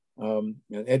 and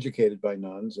educated by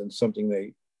nuns, and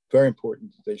something very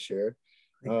important that they shared.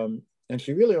 And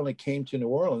she really only came to New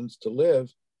Orleans to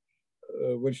live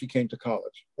when she came to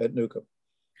college at Newcomb.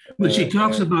 But she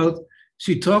talks about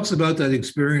that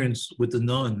experience with the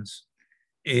nuns,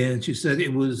 and she said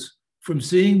it was from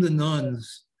seeing the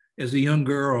nuns as a young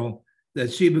girl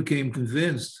that she became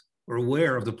convinced or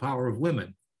aware of the power of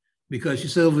women, because she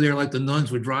said over there, like, the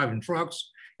nuns were driving trucks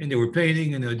and they were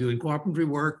painting and they were doing carpentry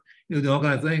work, all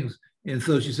kind of things. And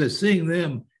so she said seeing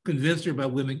them convinced her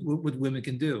about women, what women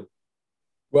can do.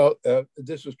 Well,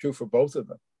 this was true for both of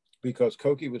them, because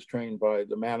Cokie was trained by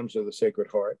the Madams of the Sacred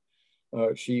Heart.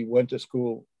 She went to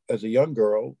school as a young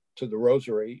girl to the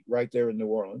Rosary right there in New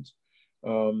Orleans,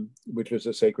 which was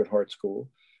a Sacred Heart school.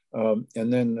 And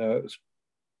then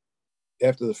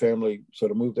after the family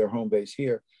sort of moved their home base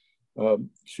here,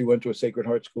 she went to a Sacred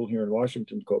Heart school here in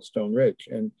Washington called Stone Ridge.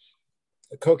 And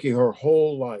Cokie, her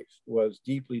whole life, was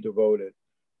deeply devoted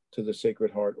to the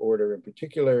Sacred Heart order in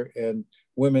particular, and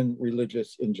women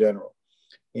religious in general.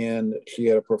 And she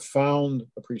had a profound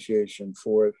appreciation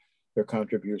for their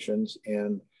contributions.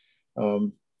 And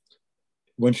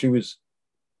when she was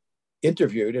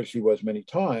interviewed, as she was many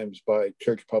times, by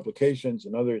church publications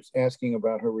and others asking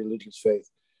about her religious faith,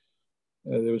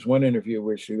 there was one interview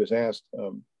where she was asked,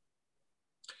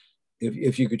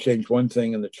 if you could change one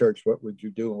thing in the church, what would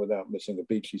you do? And without missing a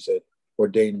beat, she said,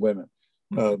 ordain women,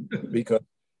 because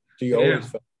she always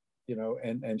felt,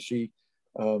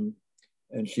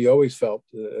 and she always felt,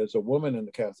 as a woman in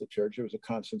the Catholic Church, it was a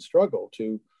constant struggle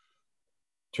to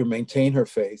maintain her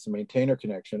faith and maintain her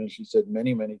connection. And she said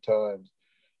many, many times,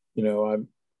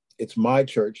 it's my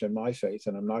church and my faith,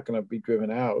 and I'm not going to be driven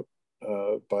out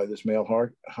by this male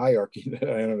hierarchy that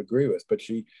I don't agree with. But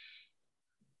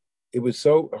it was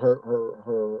so,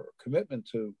 her commitment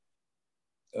to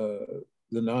the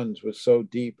nuns was so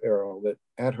deep, Errol, that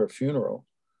at her funeral,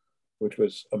 which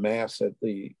was a mass at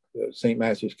the St.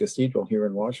 Matthew's Cathedral here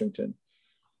in Washington,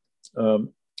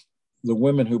 the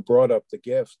women who brought up the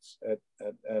gifts at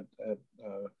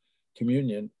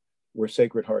communion were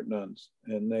Sacred Heart nuns,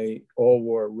 and they all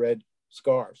wore red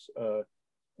scarves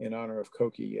in honor of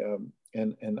Cokie.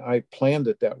 And I planned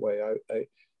it that way.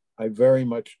 I very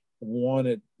much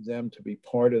wanted them to be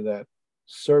part of that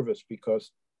service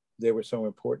because they were so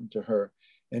important to her.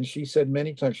 And she said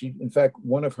many times, in fact,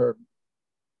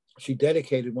 she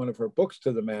dedicated one of her books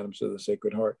to the Madams of the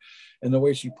Sacred Heart. And the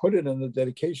way she put it in the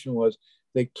dedication was,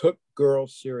 they took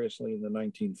girls seriously in the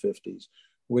 1950s.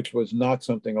 which was not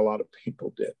something a lot of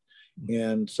people did.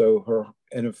 And so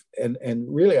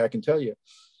and really, I can tell you,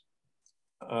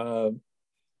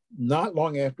 not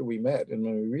long after we met, and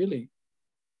when we really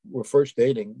were first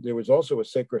dating, there was also a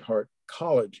Sacred Heart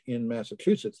College in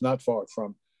Massachusetts, not far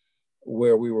from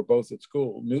where we were both at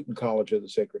school, Newton College of the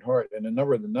Sacred Heart. And a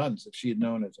number of the nuns that she had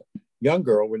known as a young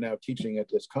girl were now teaching at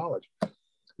this college.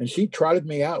 And she trotted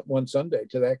me out one Sunday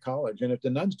to that college. And if the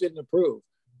nuns didn't approve,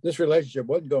 this relationship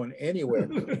wasn't going anywhere.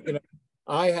 You know,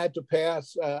 I had to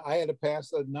pass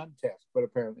the nun test, but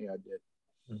apparently I did.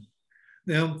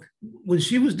 Now, when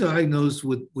she was diagnosed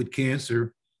with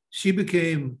cancer, she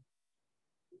became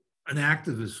an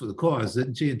activist for the cause,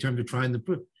 didn't she, in terms of trying to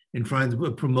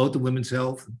promote the women's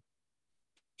health?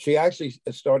 She actually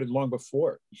started long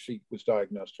before she was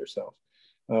diagnosed herself.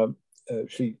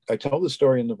 I tell the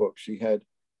story in the book. She had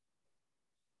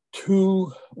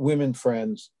two women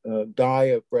friends die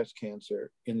of breast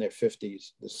cancer in their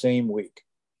 50s the same week.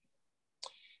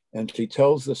 And she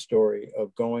tells the story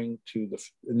of going to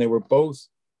and they were both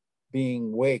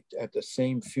being waked at the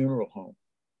same funeral home.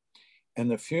 And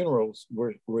the funerals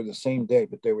were the same day,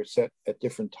 but they were set at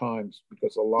different times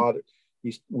because a lot of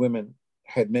these women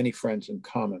had many friends in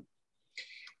common.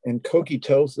 And Cokie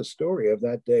tells the story of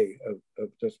that day of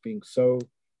just being so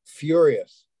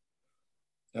furious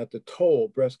at the toll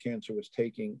breast cancer was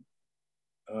taking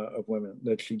of women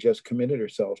that she just committed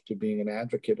herself to being an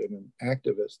advocate and an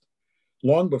activist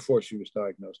long before she was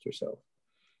diagnosed herself.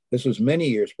 This was many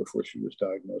years before she was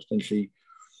diagnosed, and she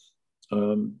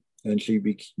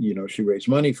raised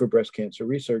money for breast cancer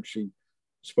research. She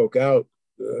spoke out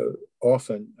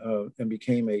often and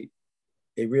became a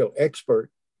real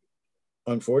expert,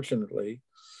 unfortunately,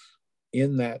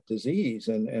 in that disease.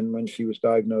 And when she was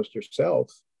diagnosed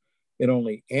herself, it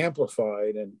only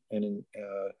amplified and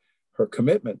her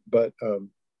commitment, but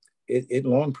it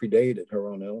long predated her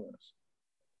own illness.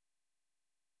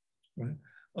 Right.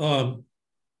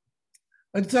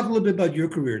 I'd talk a little bit about your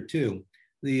career too.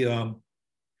 Well,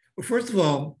 first of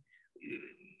all,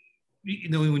 you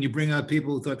know, when you bring out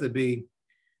people who thought there'd be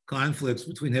conflicts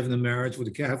between having a marriage with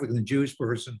a Catholic and a Jewish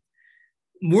person,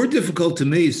 more difficult to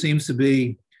me seems to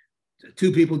be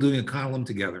two people doing a column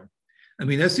together. I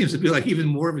mean, that seems to be like even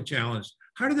more of a challenge.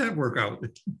 How did that work out?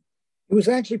 It was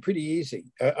actually pretty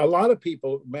easy. A lot of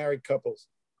people, married couples,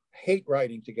 hate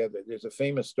writing together. There's a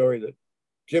famous story that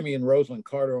Jimmy and Rosalind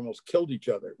Carter almost killed each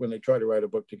other when they tried to write a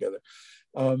book together.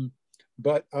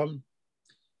 But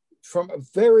from a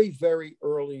very, very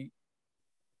early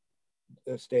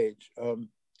stage,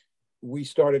 we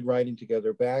started writing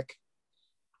together back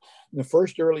in the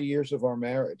first early years of our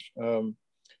marriage.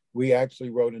 We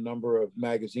actually wrote a number of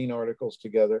magazine articles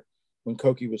together when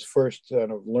Cokie was first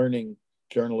kind of learning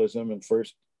journalism and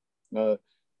first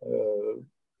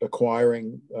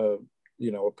acquiring, a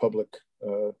public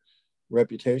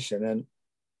reputation. And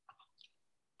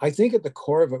I think at the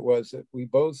core of it was that we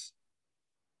both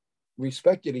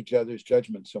respected each other's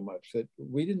judgment so much that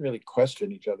we didn't really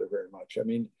question each other very much. I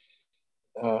mean,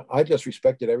 I just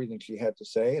respected everything she had to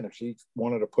say. And if she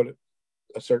wanted to put it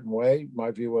a certain way,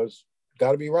 my view was,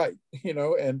 got to be right,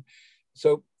 And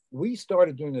so we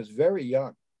started doing this very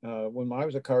young. When I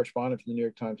was a correspondent for the New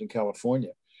York Times in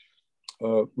California,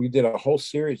 we did a whole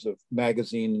series of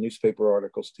magazine and newspaper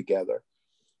articles together.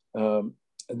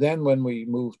 Then when we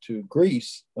moved to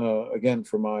Greece, again,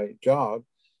 for my job,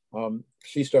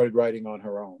 she started writing on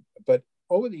her own. But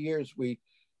over the years, we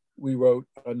wrote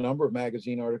a number of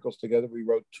magazine articles together. We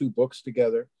wrote 2 books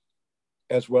together,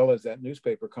 as well as that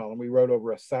newspaper column. We wrote over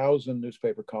 1,000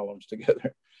 newspaper columns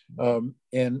together.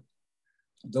 And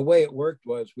the way it worked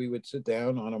was we would sit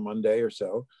down on a Monday or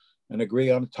so and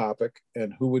agree on a topic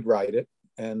and who would write it.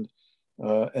 And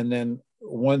then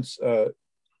once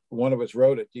one of us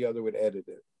wrote it, the other would edit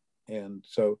it. And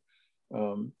so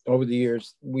over the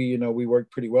years, we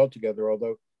worked pretty well together,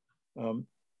 although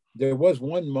there was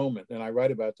one moment, and I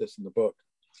write about this in the book,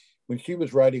 when she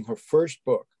was writing her first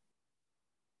book,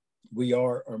 We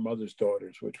Are Our Mother's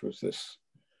Daughters, which was this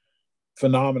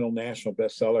phenomenal national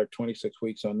bestseller, 26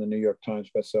 weeks on the New York Times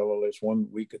bestseller list, 1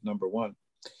 week at #1.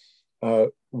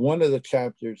 One of the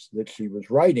chapters that she was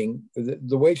writing,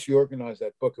 the way she organized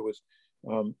that book,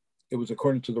 it was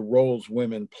according to the roles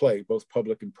women play, both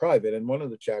public and private. And one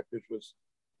of the chapters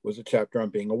was a chapter on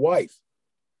being a wife.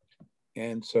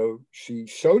 And so she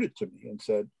showed it to me and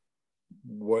said,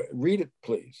 read it,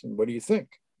 please. And what do you think?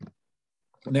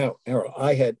 Now, Errol,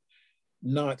 I had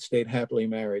not stayed happily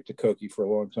married to Cokie for a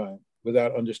long time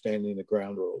without understanding the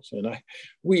ground rules. And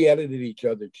we edited each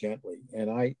other gently.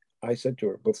 And I said to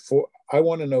her, I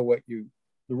want to know what the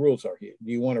rules are here.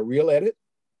 Do you want a real edit?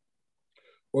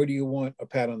 Or do you want a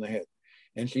pat on the head?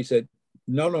 And she said,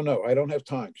 no, no, no, I don't have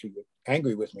time. She was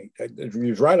angry with me. She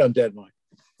was right on deadline.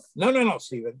 No, no, no,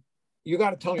 Stephen, you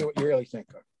got to tell me what you really think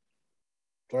of.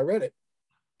 So I read it,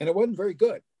 and it wasn't very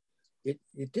good. It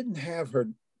didn't have her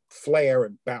flair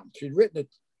and bounce. She'd written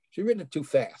it too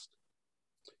fast.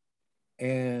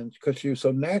 And because she was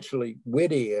so naturally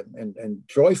witty and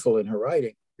joyful in her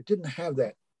writing, it didn't have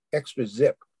that extra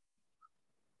zip.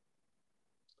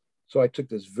 So I took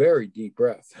this very deep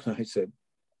breath and I said,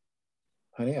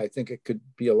 honey, I think it could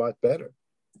be a lot better.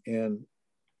 And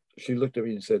she looked at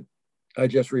me and said, I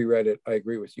just reread it. I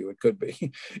agree with you. It could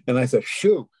be. And I said,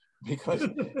 shoo, because,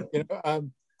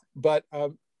 but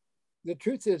the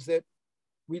truth is that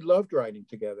we loved writing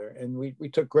together, and we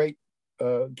took great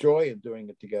joy in doing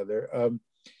it together.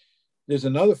 There's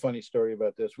another funny story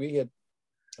about this. We had,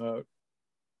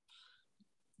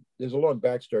 there's a long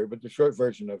backstory, but the short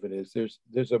version of it is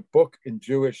there's a book in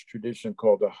Jewish tradition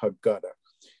called a Haggadah.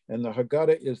 And the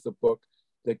Haggadah is the book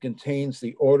that contains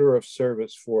the order of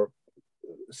service for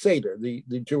Seder, the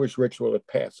Jewish ritual at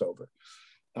Passover.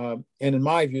 And in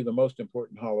my view, the most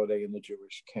important holiday in the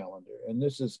Jewish calendar. And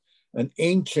this is an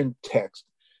ancient text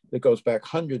that goes back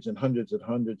hundreds and hundreds and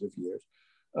hundreds of years.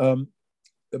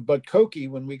 But Koki,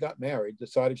 when we got married,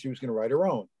 decided she was going to write her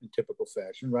own in typical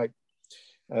fashion, right?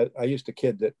 I used to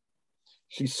kid that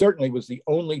she certainly was the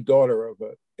only daughter of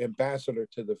an ambassador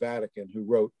to the Vatican who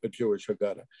wrote a Jewish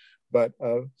Haggadah. But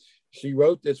she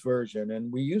wrote this version,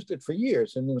 and we used it for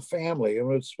years in the family. It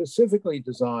was specifically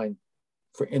designed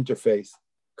for interfaith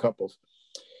couples.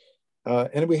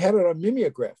 And we had it on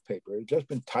mimeograph paper. It had just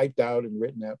been typed out and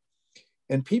written out.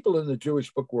 And people in the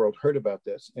Jewish book world heard about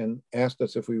this and asked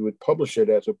us if we would publish it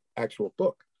as an actual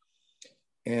book.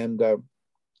 And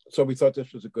so we thought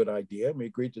this was a good idea, and we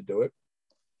agreed to do it.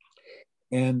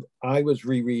 And I was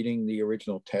rereading the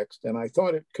original text, and I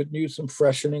thought it could use some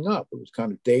freshening up. It was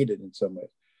kind of dated in some ways.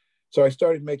 So I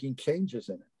started making changes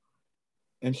in it.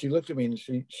 And she looked at me and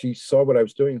she saw what I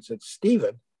was doing and said,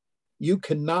 Stephen, you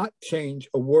cannot change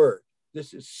a word.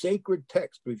 This is sacred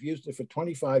text. We've used it for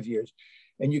 25 years,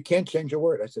 and you can't change a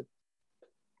word. I said,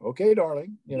 okay,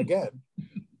 darling. And again,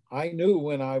 I knew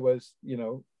when I was,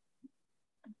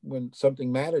 when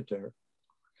something mattered to her.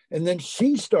 And then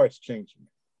she starts changing it.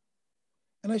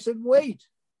 And I said, wait,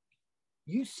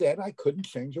 you said I couldn't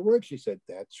change a word. She said,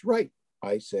 that's right.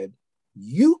 I said,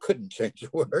 you couldn't change a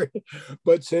word.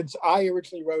 But since I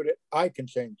originally wrote it, I can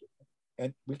change it.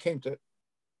 And we came to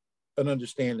an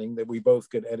understanding that we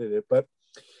both could edit it. But,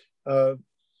 at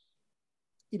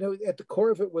the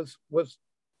core of it was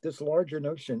this larger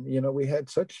notion. We had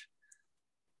such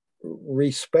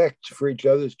respect for each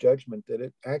other's judgment that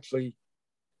it actually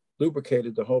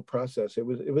lubricated the whole process. It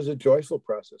was a joyful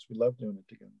process. We loved doing it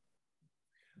together.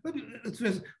 Let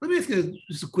me ask you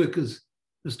just a quick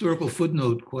historical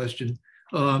footnote question.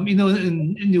 In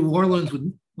New Orleans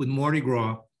with Mardi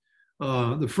Gras,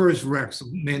 the first Rex, a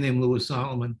man named Louis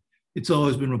Solomon, it's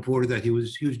always been reported that he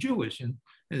was Jewish, and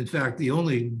in fact, the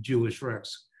only Jewish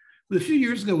Rex. But a few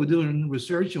years ago, we're doing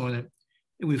research on it,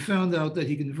 and we found out that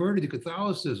he converted to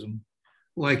Catholicism,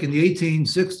 like in the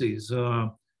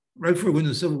 1860s. Right before winning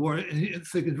the Civil War, and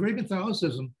it's like very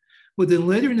Catholicism. But then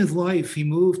later in his life, he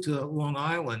moved to Long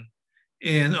Island,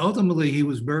 and ultimately he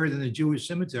was buried in a Jewish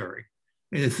cemetery.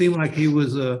 And it seemed like he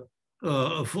was a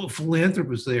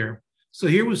philanthropist there. So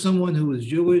here was someone who was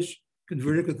Jewish,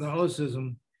 converted to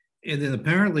Catholicism, and then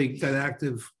apparently got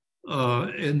active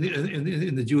in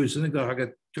the Jewish synagogue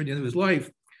toward the end of his life.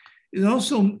 And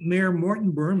also Mayor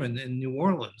Martin Berman in New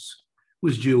Orleans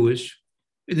was Jewish,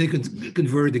 and then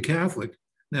converted to Catholic.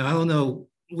 Now, I don't know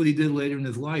what he did later in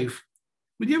his life,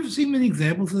 but you ever see many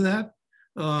examples of that?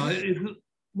 Well,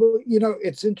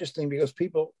 it's interesting because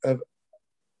people have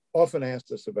often asked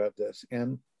us about this.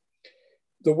 And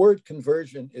the word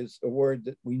conversion is a word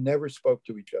that we never spoke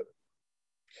to each other.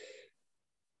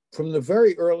 From the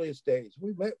very earliest days,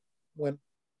 we met when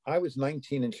I was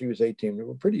 19 and she was 18. We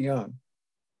were pretty young.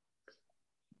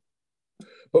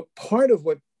 But part of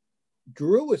what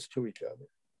drew us to each other,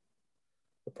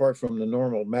 apart from the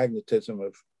normal magnetism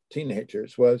of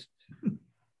teenagers, was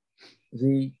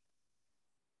we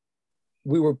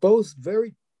were both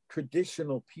very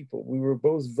traditional people. We were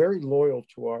both very loyal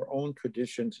to our own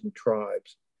traditions and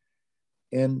tribes.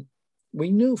 And we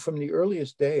knew from the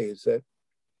earliest days that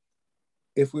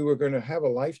if we were going to have a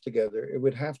life together, it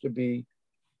would have to be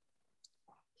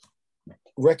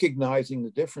recognizing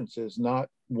the differences, not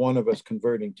one of us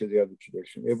converting to the other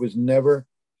tradition. It was never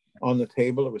on the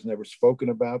table. It was never spoken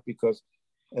about because,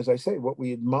 as I say, what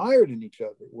we admired in each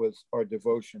other was our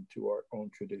devotion to our own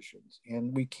traditions.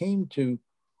 And we came to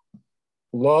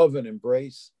love and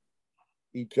embrace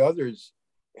each other's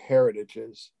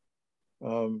heritages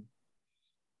um,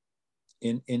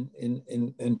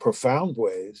 in profound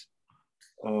ways,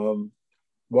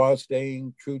 while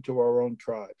staying true to our own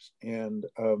tribes. And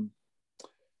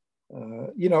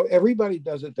everybody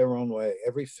does it their own way.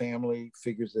 Every family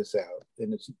figures this out,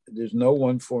 and there's no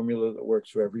one formula that works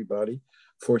for everybody.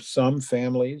 For some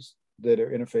families that are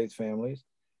interfaith families,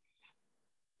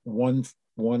 one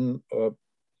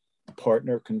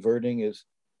partner converting is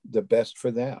the best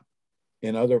for them.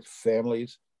 In other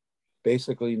families,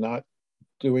 basically not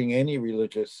doing any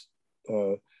religious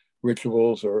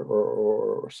rituals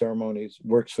or ceremonies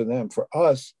works for them. For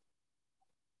us,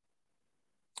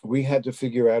 we had to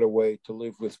figure out a way to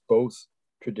live with both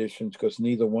traditions, because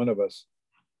neither one of us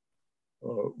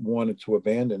wanted to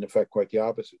abandon. In fact, quite the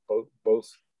opposite.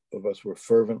 Both of us were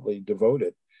fervently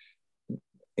devoted.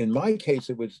 In my case,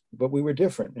 but we were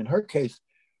different. In her case,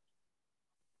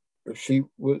 she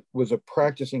was a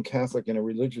practicing Catholic in a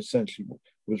religious sense. She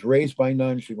was raised by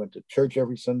nuns. She went to church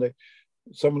every Sunday.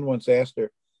 Someone once asked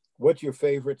her, "What's your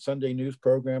favorite Sunday news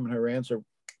program?" And her answer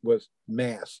was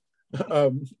Mass.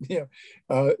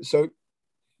 So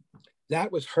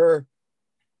that was her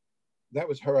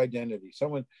identity.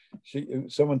 Someone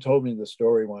told me the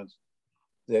story once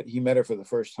that he met her for the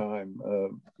first time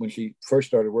when she first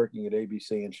started working at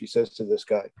ABC, and she says to this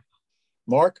guy,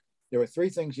 "Mark, there are 3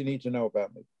 things you need to know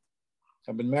about me.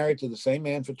 I've been married to the same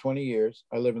man for 20 years.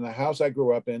 I live in the house I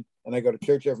grew up in, and I go to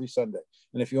church every Sunday.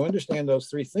 And if you understand those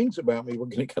 3 things about me, we're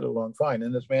going to get along fine."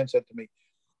 And this man said to me,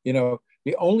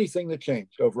 the only thing that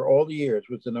changed over all the years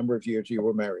was the number of years you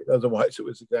were married. Otherwise, it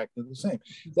was exactly the same.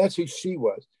 That's who she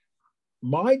was.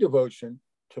 My devotion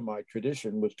to my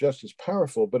tradition was just as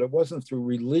powerful, but it wasn't through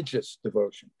religious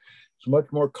devotion. It's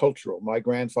much more cultural. My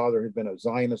grandfather had been a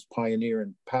Zionist pioneer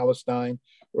in Palestine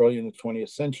early in the 20th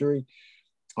century.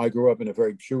 I grew up in a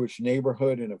very Jewish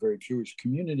neighborhood, in a very Jewish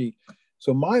community.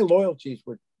 So my loyalties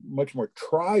were much more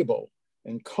tribal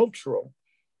and cultural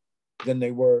than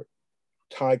they were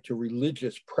tied to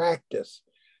religious practice.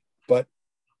 But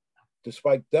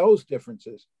despite those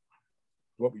differences,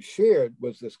 what we shared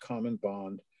was this common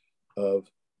bond of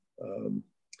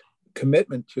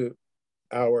commitment to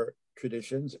our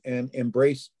traditions and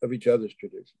embrace of each other's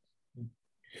traditions.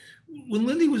 When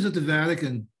Lindy was at the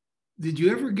Vatican, did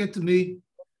you ever get to meet,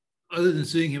 other than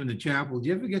seeing him in the chapel, did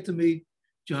you ever get to meet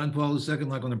John Paul II,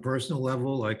 like on a personal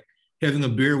level, like having a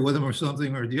beer with him or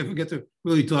something? Or do you ever get to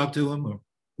really talk to him? Or?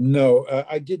 No,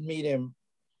 I did meet him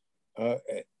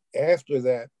after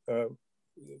that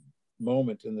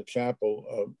moment in the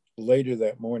chapel. Later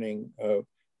that morning,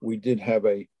 we did have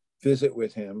a visit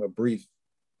with him, a brief,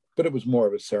 but it was more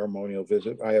of a ceremonial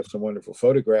visit. I have some wonderful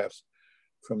photographs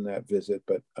from that visit,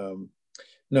 but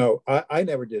no, I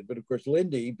never did. But of course,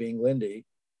 Lindy, being Lindy,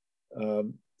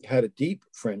 had a deep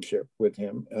friendship with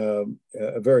him,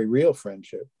 a very real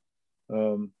friendship.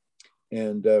 And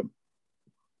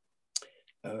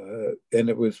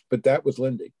it was, but that was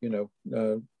Lindy,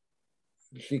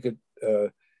 she could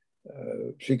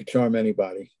charm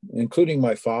anybody, including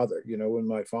my father. When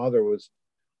my father was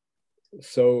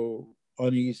so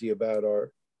uneasy about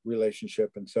our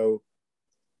relationship and so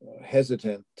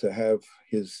hesitant to have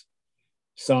his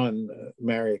son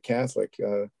marry a Catholic,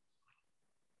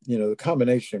 the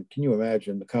combination, can you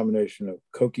imagine the combination of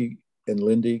Cokie and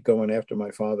Lindy going after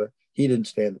my father? He didn't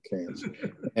stand the chance.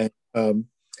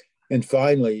 And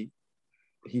finally,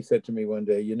 he said to me one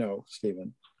day,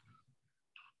 Stephen,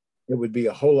 it would be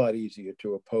a whole lot easier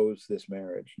to oppose this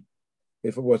marriage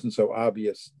if it wasn't so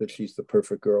obvious that she's the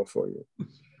perfect girl for you.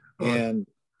 And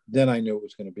then I knew it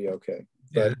was going to be okay.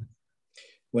 But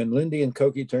when Lindy and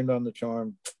Cokie turned on the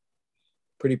charm,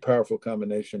 pretty powerful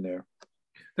combination there.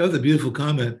 That was a beautiful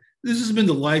comment. This has been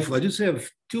delightful. I just have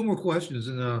 2 more questions,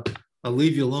 and I'll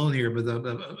leave you alone here, but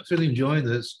I'm certainly enjoying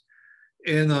this.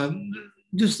 And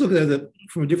just looking at it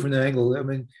from a different angle, I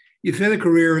mean, you've had a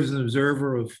career as an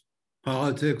observer of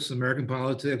politics, American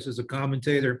politics, as a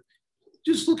commentator.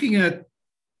 Just looking at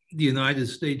the United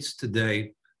States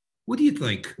today, what do you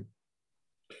think?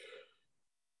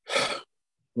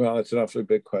 Well, it's an awfully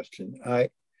big question.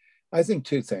 I think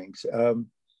 2 things.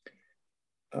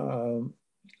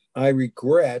 I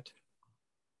regret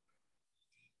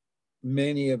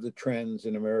many of the trends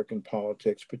in American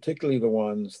politics, particularly the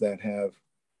ones that have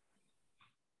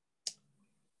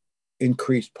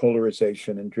increased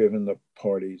polarization and driven the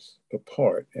parties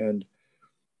apart. And,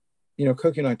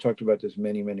 Cokie and I talked about this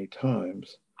many, many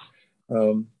times.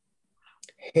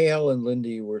 Hale and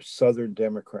Lindy were Southern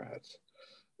Democrats.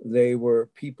 They were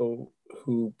people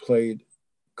who played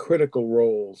critical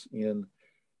roles in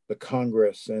the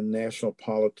Congress and national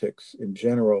politics in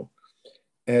general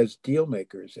as deal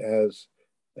makers, as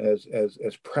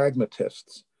as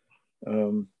pragmatists.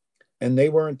 And they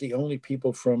weren't the only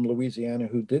people from Louisiana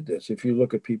who did this. If you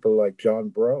look at people like John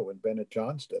Brough and Bennett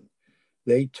Johnston,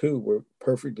 they too were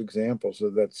perfect examples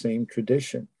of that same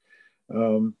tradition.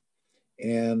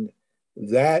 And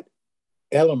that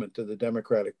element of the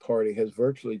Democratic Party has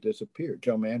virtually disappeared.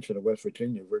 Joe Manchin of West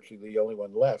Virginia, virtually the only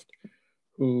one left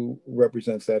who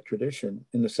represents that tradition.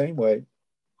 In the same way,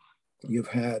 you've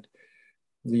had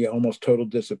the almost total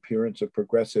disappearance of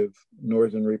progressive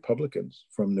Northern Republicans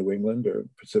from New England or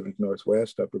Pacific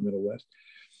Northwest, Upper Middle West.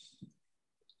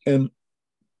 And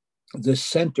the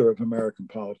center of American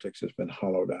politics has been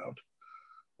hollowed out.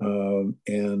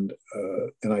 And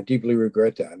I deeply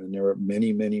regret that. And there are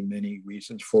many, many, many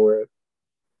reasons for it.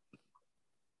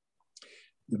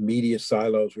 The media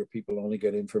silos where people only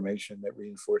get information that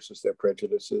reinforces their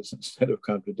prejudices instead of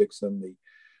contradicts them. The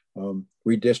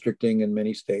redistricting in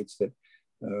many states that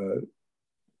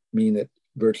mean that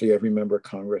virtually every member of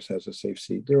Congress has a safe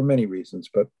seat. There are many reasons,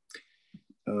 but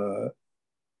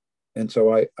and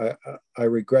so I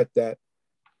regret that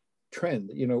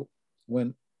trend. You know,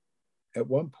 when at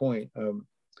one point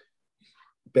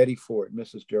Betty Ford,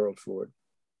 Mrs. Gerald Ford,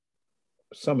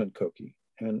 summoned Cokie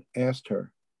and asked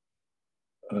her,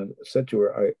 said to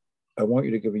her, I want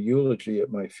you to give a eulogy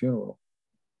at my funeral.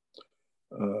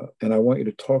 And I want you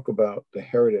to talk about the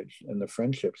heritage and the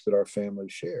friendships that our family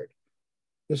shared.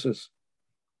 This is,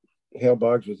 Hale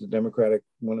Boggs was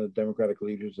one of the Democratic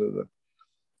leaders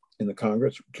in the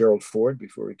Congress. Gerald Ford,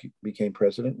 before he became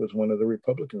president, was one of the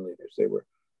Republican leaders. They were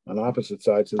on opposite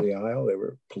sides of the aisle. They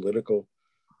were political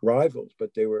rivals,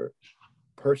 but they were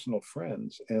personal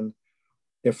friends, and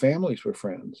their families were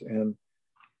friends. And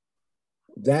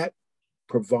that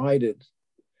provided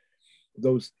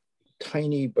those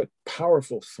tiny but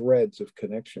powerful threads of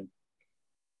connection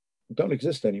don't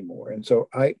exist anymore. And so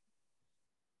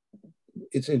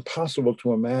it's impossible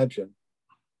to imagine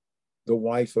the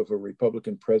wife of a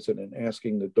Republican president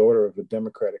asking the daughter of a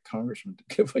Democratic congressman to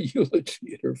give a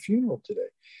eulogy at her funeral today.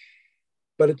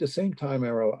 But at the same time,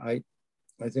 Errol, I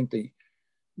think the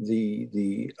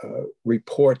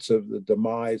reports of the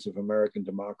demise of American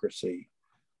democracy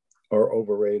are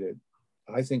overrated.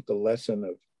 I think the lesson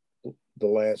of the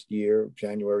last year,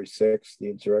 January 6th, the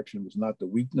insurrection, was not the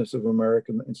weakness of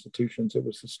American institutions, it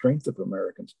was the strength of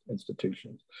American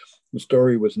institutions. The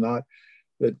story was not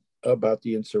about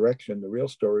the insurrection. The real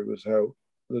story was how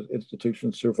the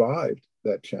institutions survived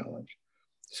that challenge.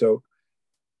 So,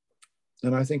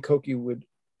 and I think Cokie would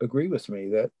agree with me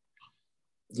that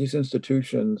these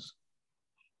institutions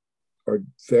are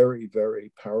very,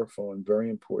 very powerful and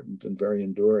very important and very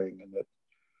enduring, and that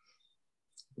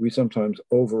we sometimes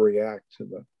overreact to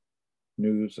the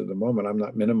news of the moment. I'm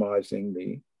not minimizing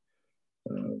the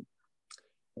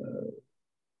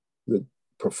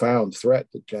profound threat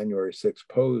that January 6th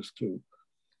posed to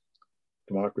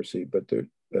democracy, but there,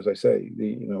 as I say,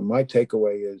 my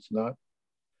takeaway is not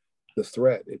the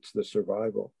threat; it's the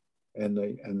survival and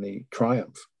the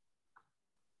triumph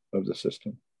of the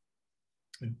system.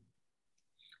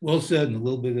 Well said, and a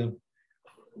little bit of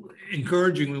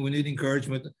encouraging when we need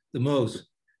encouragement the most.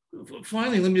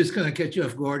 Finally, let me just kind of catch you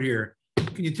off guard here.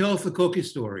 Can you tell us the Cokie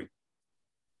story?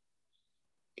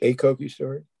 A Cokie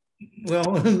story?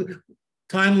 Well,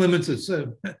 time limits it,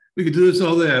 so we could do this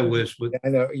all day, I wish. But I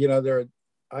know,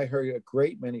 I heard a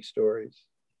great many stories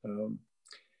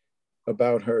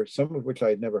about her, some of which I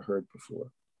had never heard before.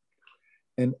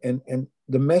 And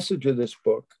the message of this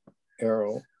book,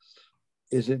 Errol,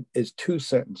 is two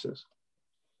sentences.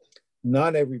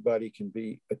 Not everybody can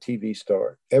be a TV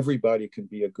star. Everybody can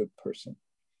be a good person.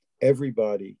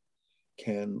 Everybody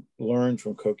can learn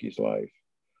from Cokie's life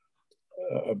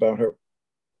about her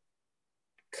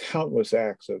countless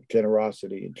acts of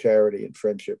generosity and charity and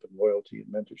friendship and loyalty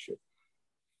and mentorship.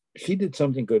 She did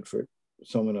something good for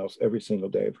someone else every single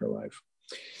day of her life.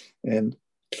 And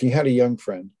she had a young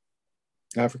friend,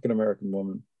 African-American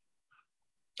woman,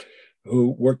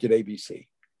 who worked at ABC.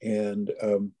 And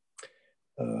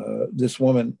this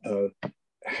woman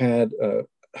had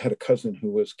a cousin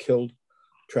who was killed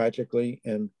tragically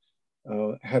and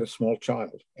had a small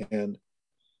child. And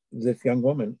this young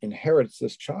woman inherits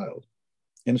this child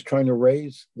and is trying to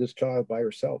raise this child by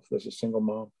herself as a single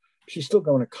mom. She's still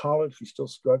going to college. She's still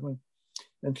struggling.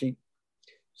 And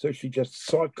so she just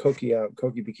sought Cokie out.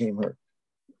 Cokie became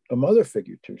a mother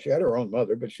figure too. She had her own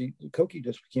mother, but Cokie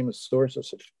just became a source of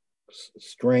such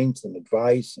strength and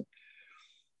advice.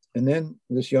 And then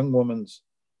this young woman's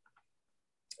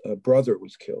brother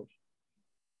was killed.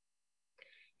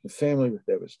 The family was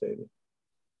devastated.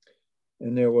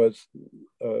 And there was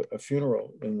a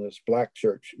funeral in this Black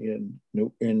church in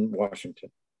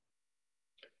Washington.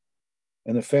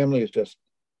 And the family is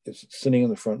sitting in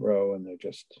the front row, and they're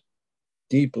just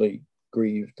deeply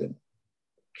grieved and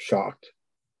shocked.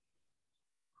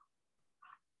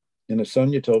 And as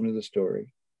Sonia told me the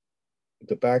story, at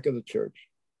the back of the church,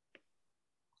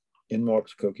 in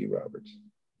walks Cokie Roberts,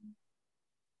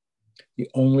 the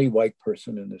only white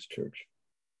person in this church.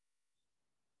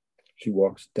 She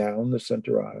walks down the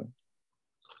center aisle.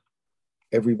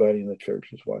 Everybody in the church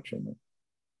is watching her.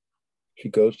 She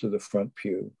goes to the front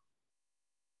pew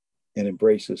and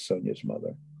embraces Sonia's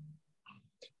mother.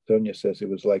 Sonia says it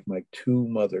was like my two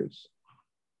mothers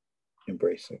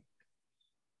embracing.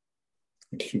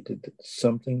 And she did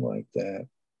something like that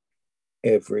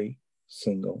every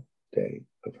single day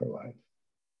of her life.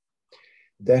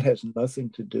 That has nothing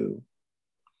to do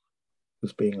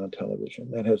with being on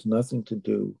television. That has nothing to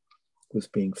do with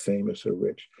being famous or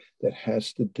rich. That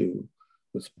has to do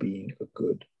with being a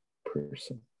good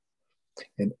person.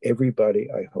 And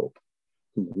everybody, I hope,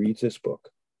 who reads this book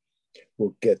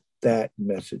will get that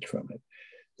message from it,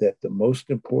 that the most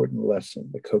important lesson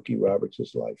that Cokie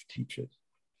Roberts' life teaches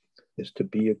is to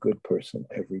be a good person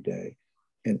every day.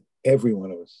 And every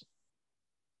one of us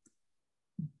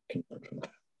can learn from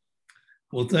that.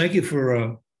 Well, thank you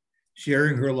for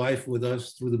sharing her life with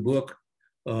us through the book.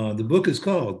 The book is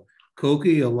called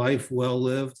Cokie, A Life Well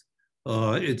Lived.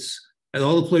 It's at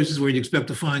all the places where you'd expect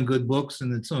to find good books,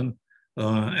 and it's on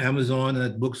Amazon and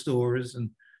at bookstores. And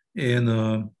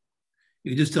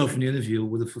you can just tell from the interview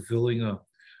what a fulfilling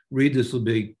read this will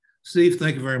be. Steve,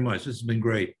 thank you very much. This has been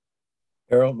great.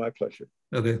 Harold, my pleasure.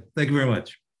 Okay, thank you very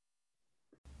much.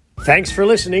 Thanks for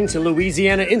listening to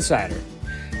Louisiana Insider.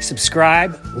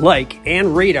 Subscribe, like,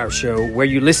 and rate our show where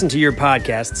you listen to your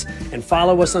podcasts, and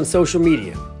follow us on social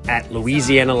media at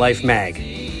Louisiana Life Mag.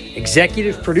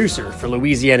 Executive producer for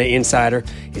Louisiana Insider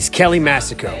is Kelly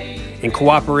Massico in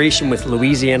cooperation with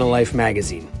Louisiana Life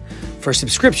Magazine. For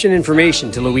subscription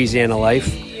information to Louisiana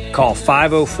Life, call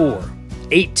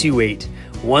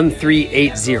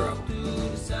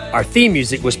 504-828-1380. Our theme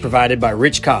music was provided by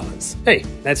Rich Collins. Hey,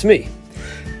 that's me.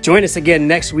 Join us again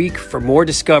next week for more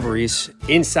discoveries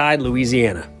inside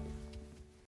Louisiana.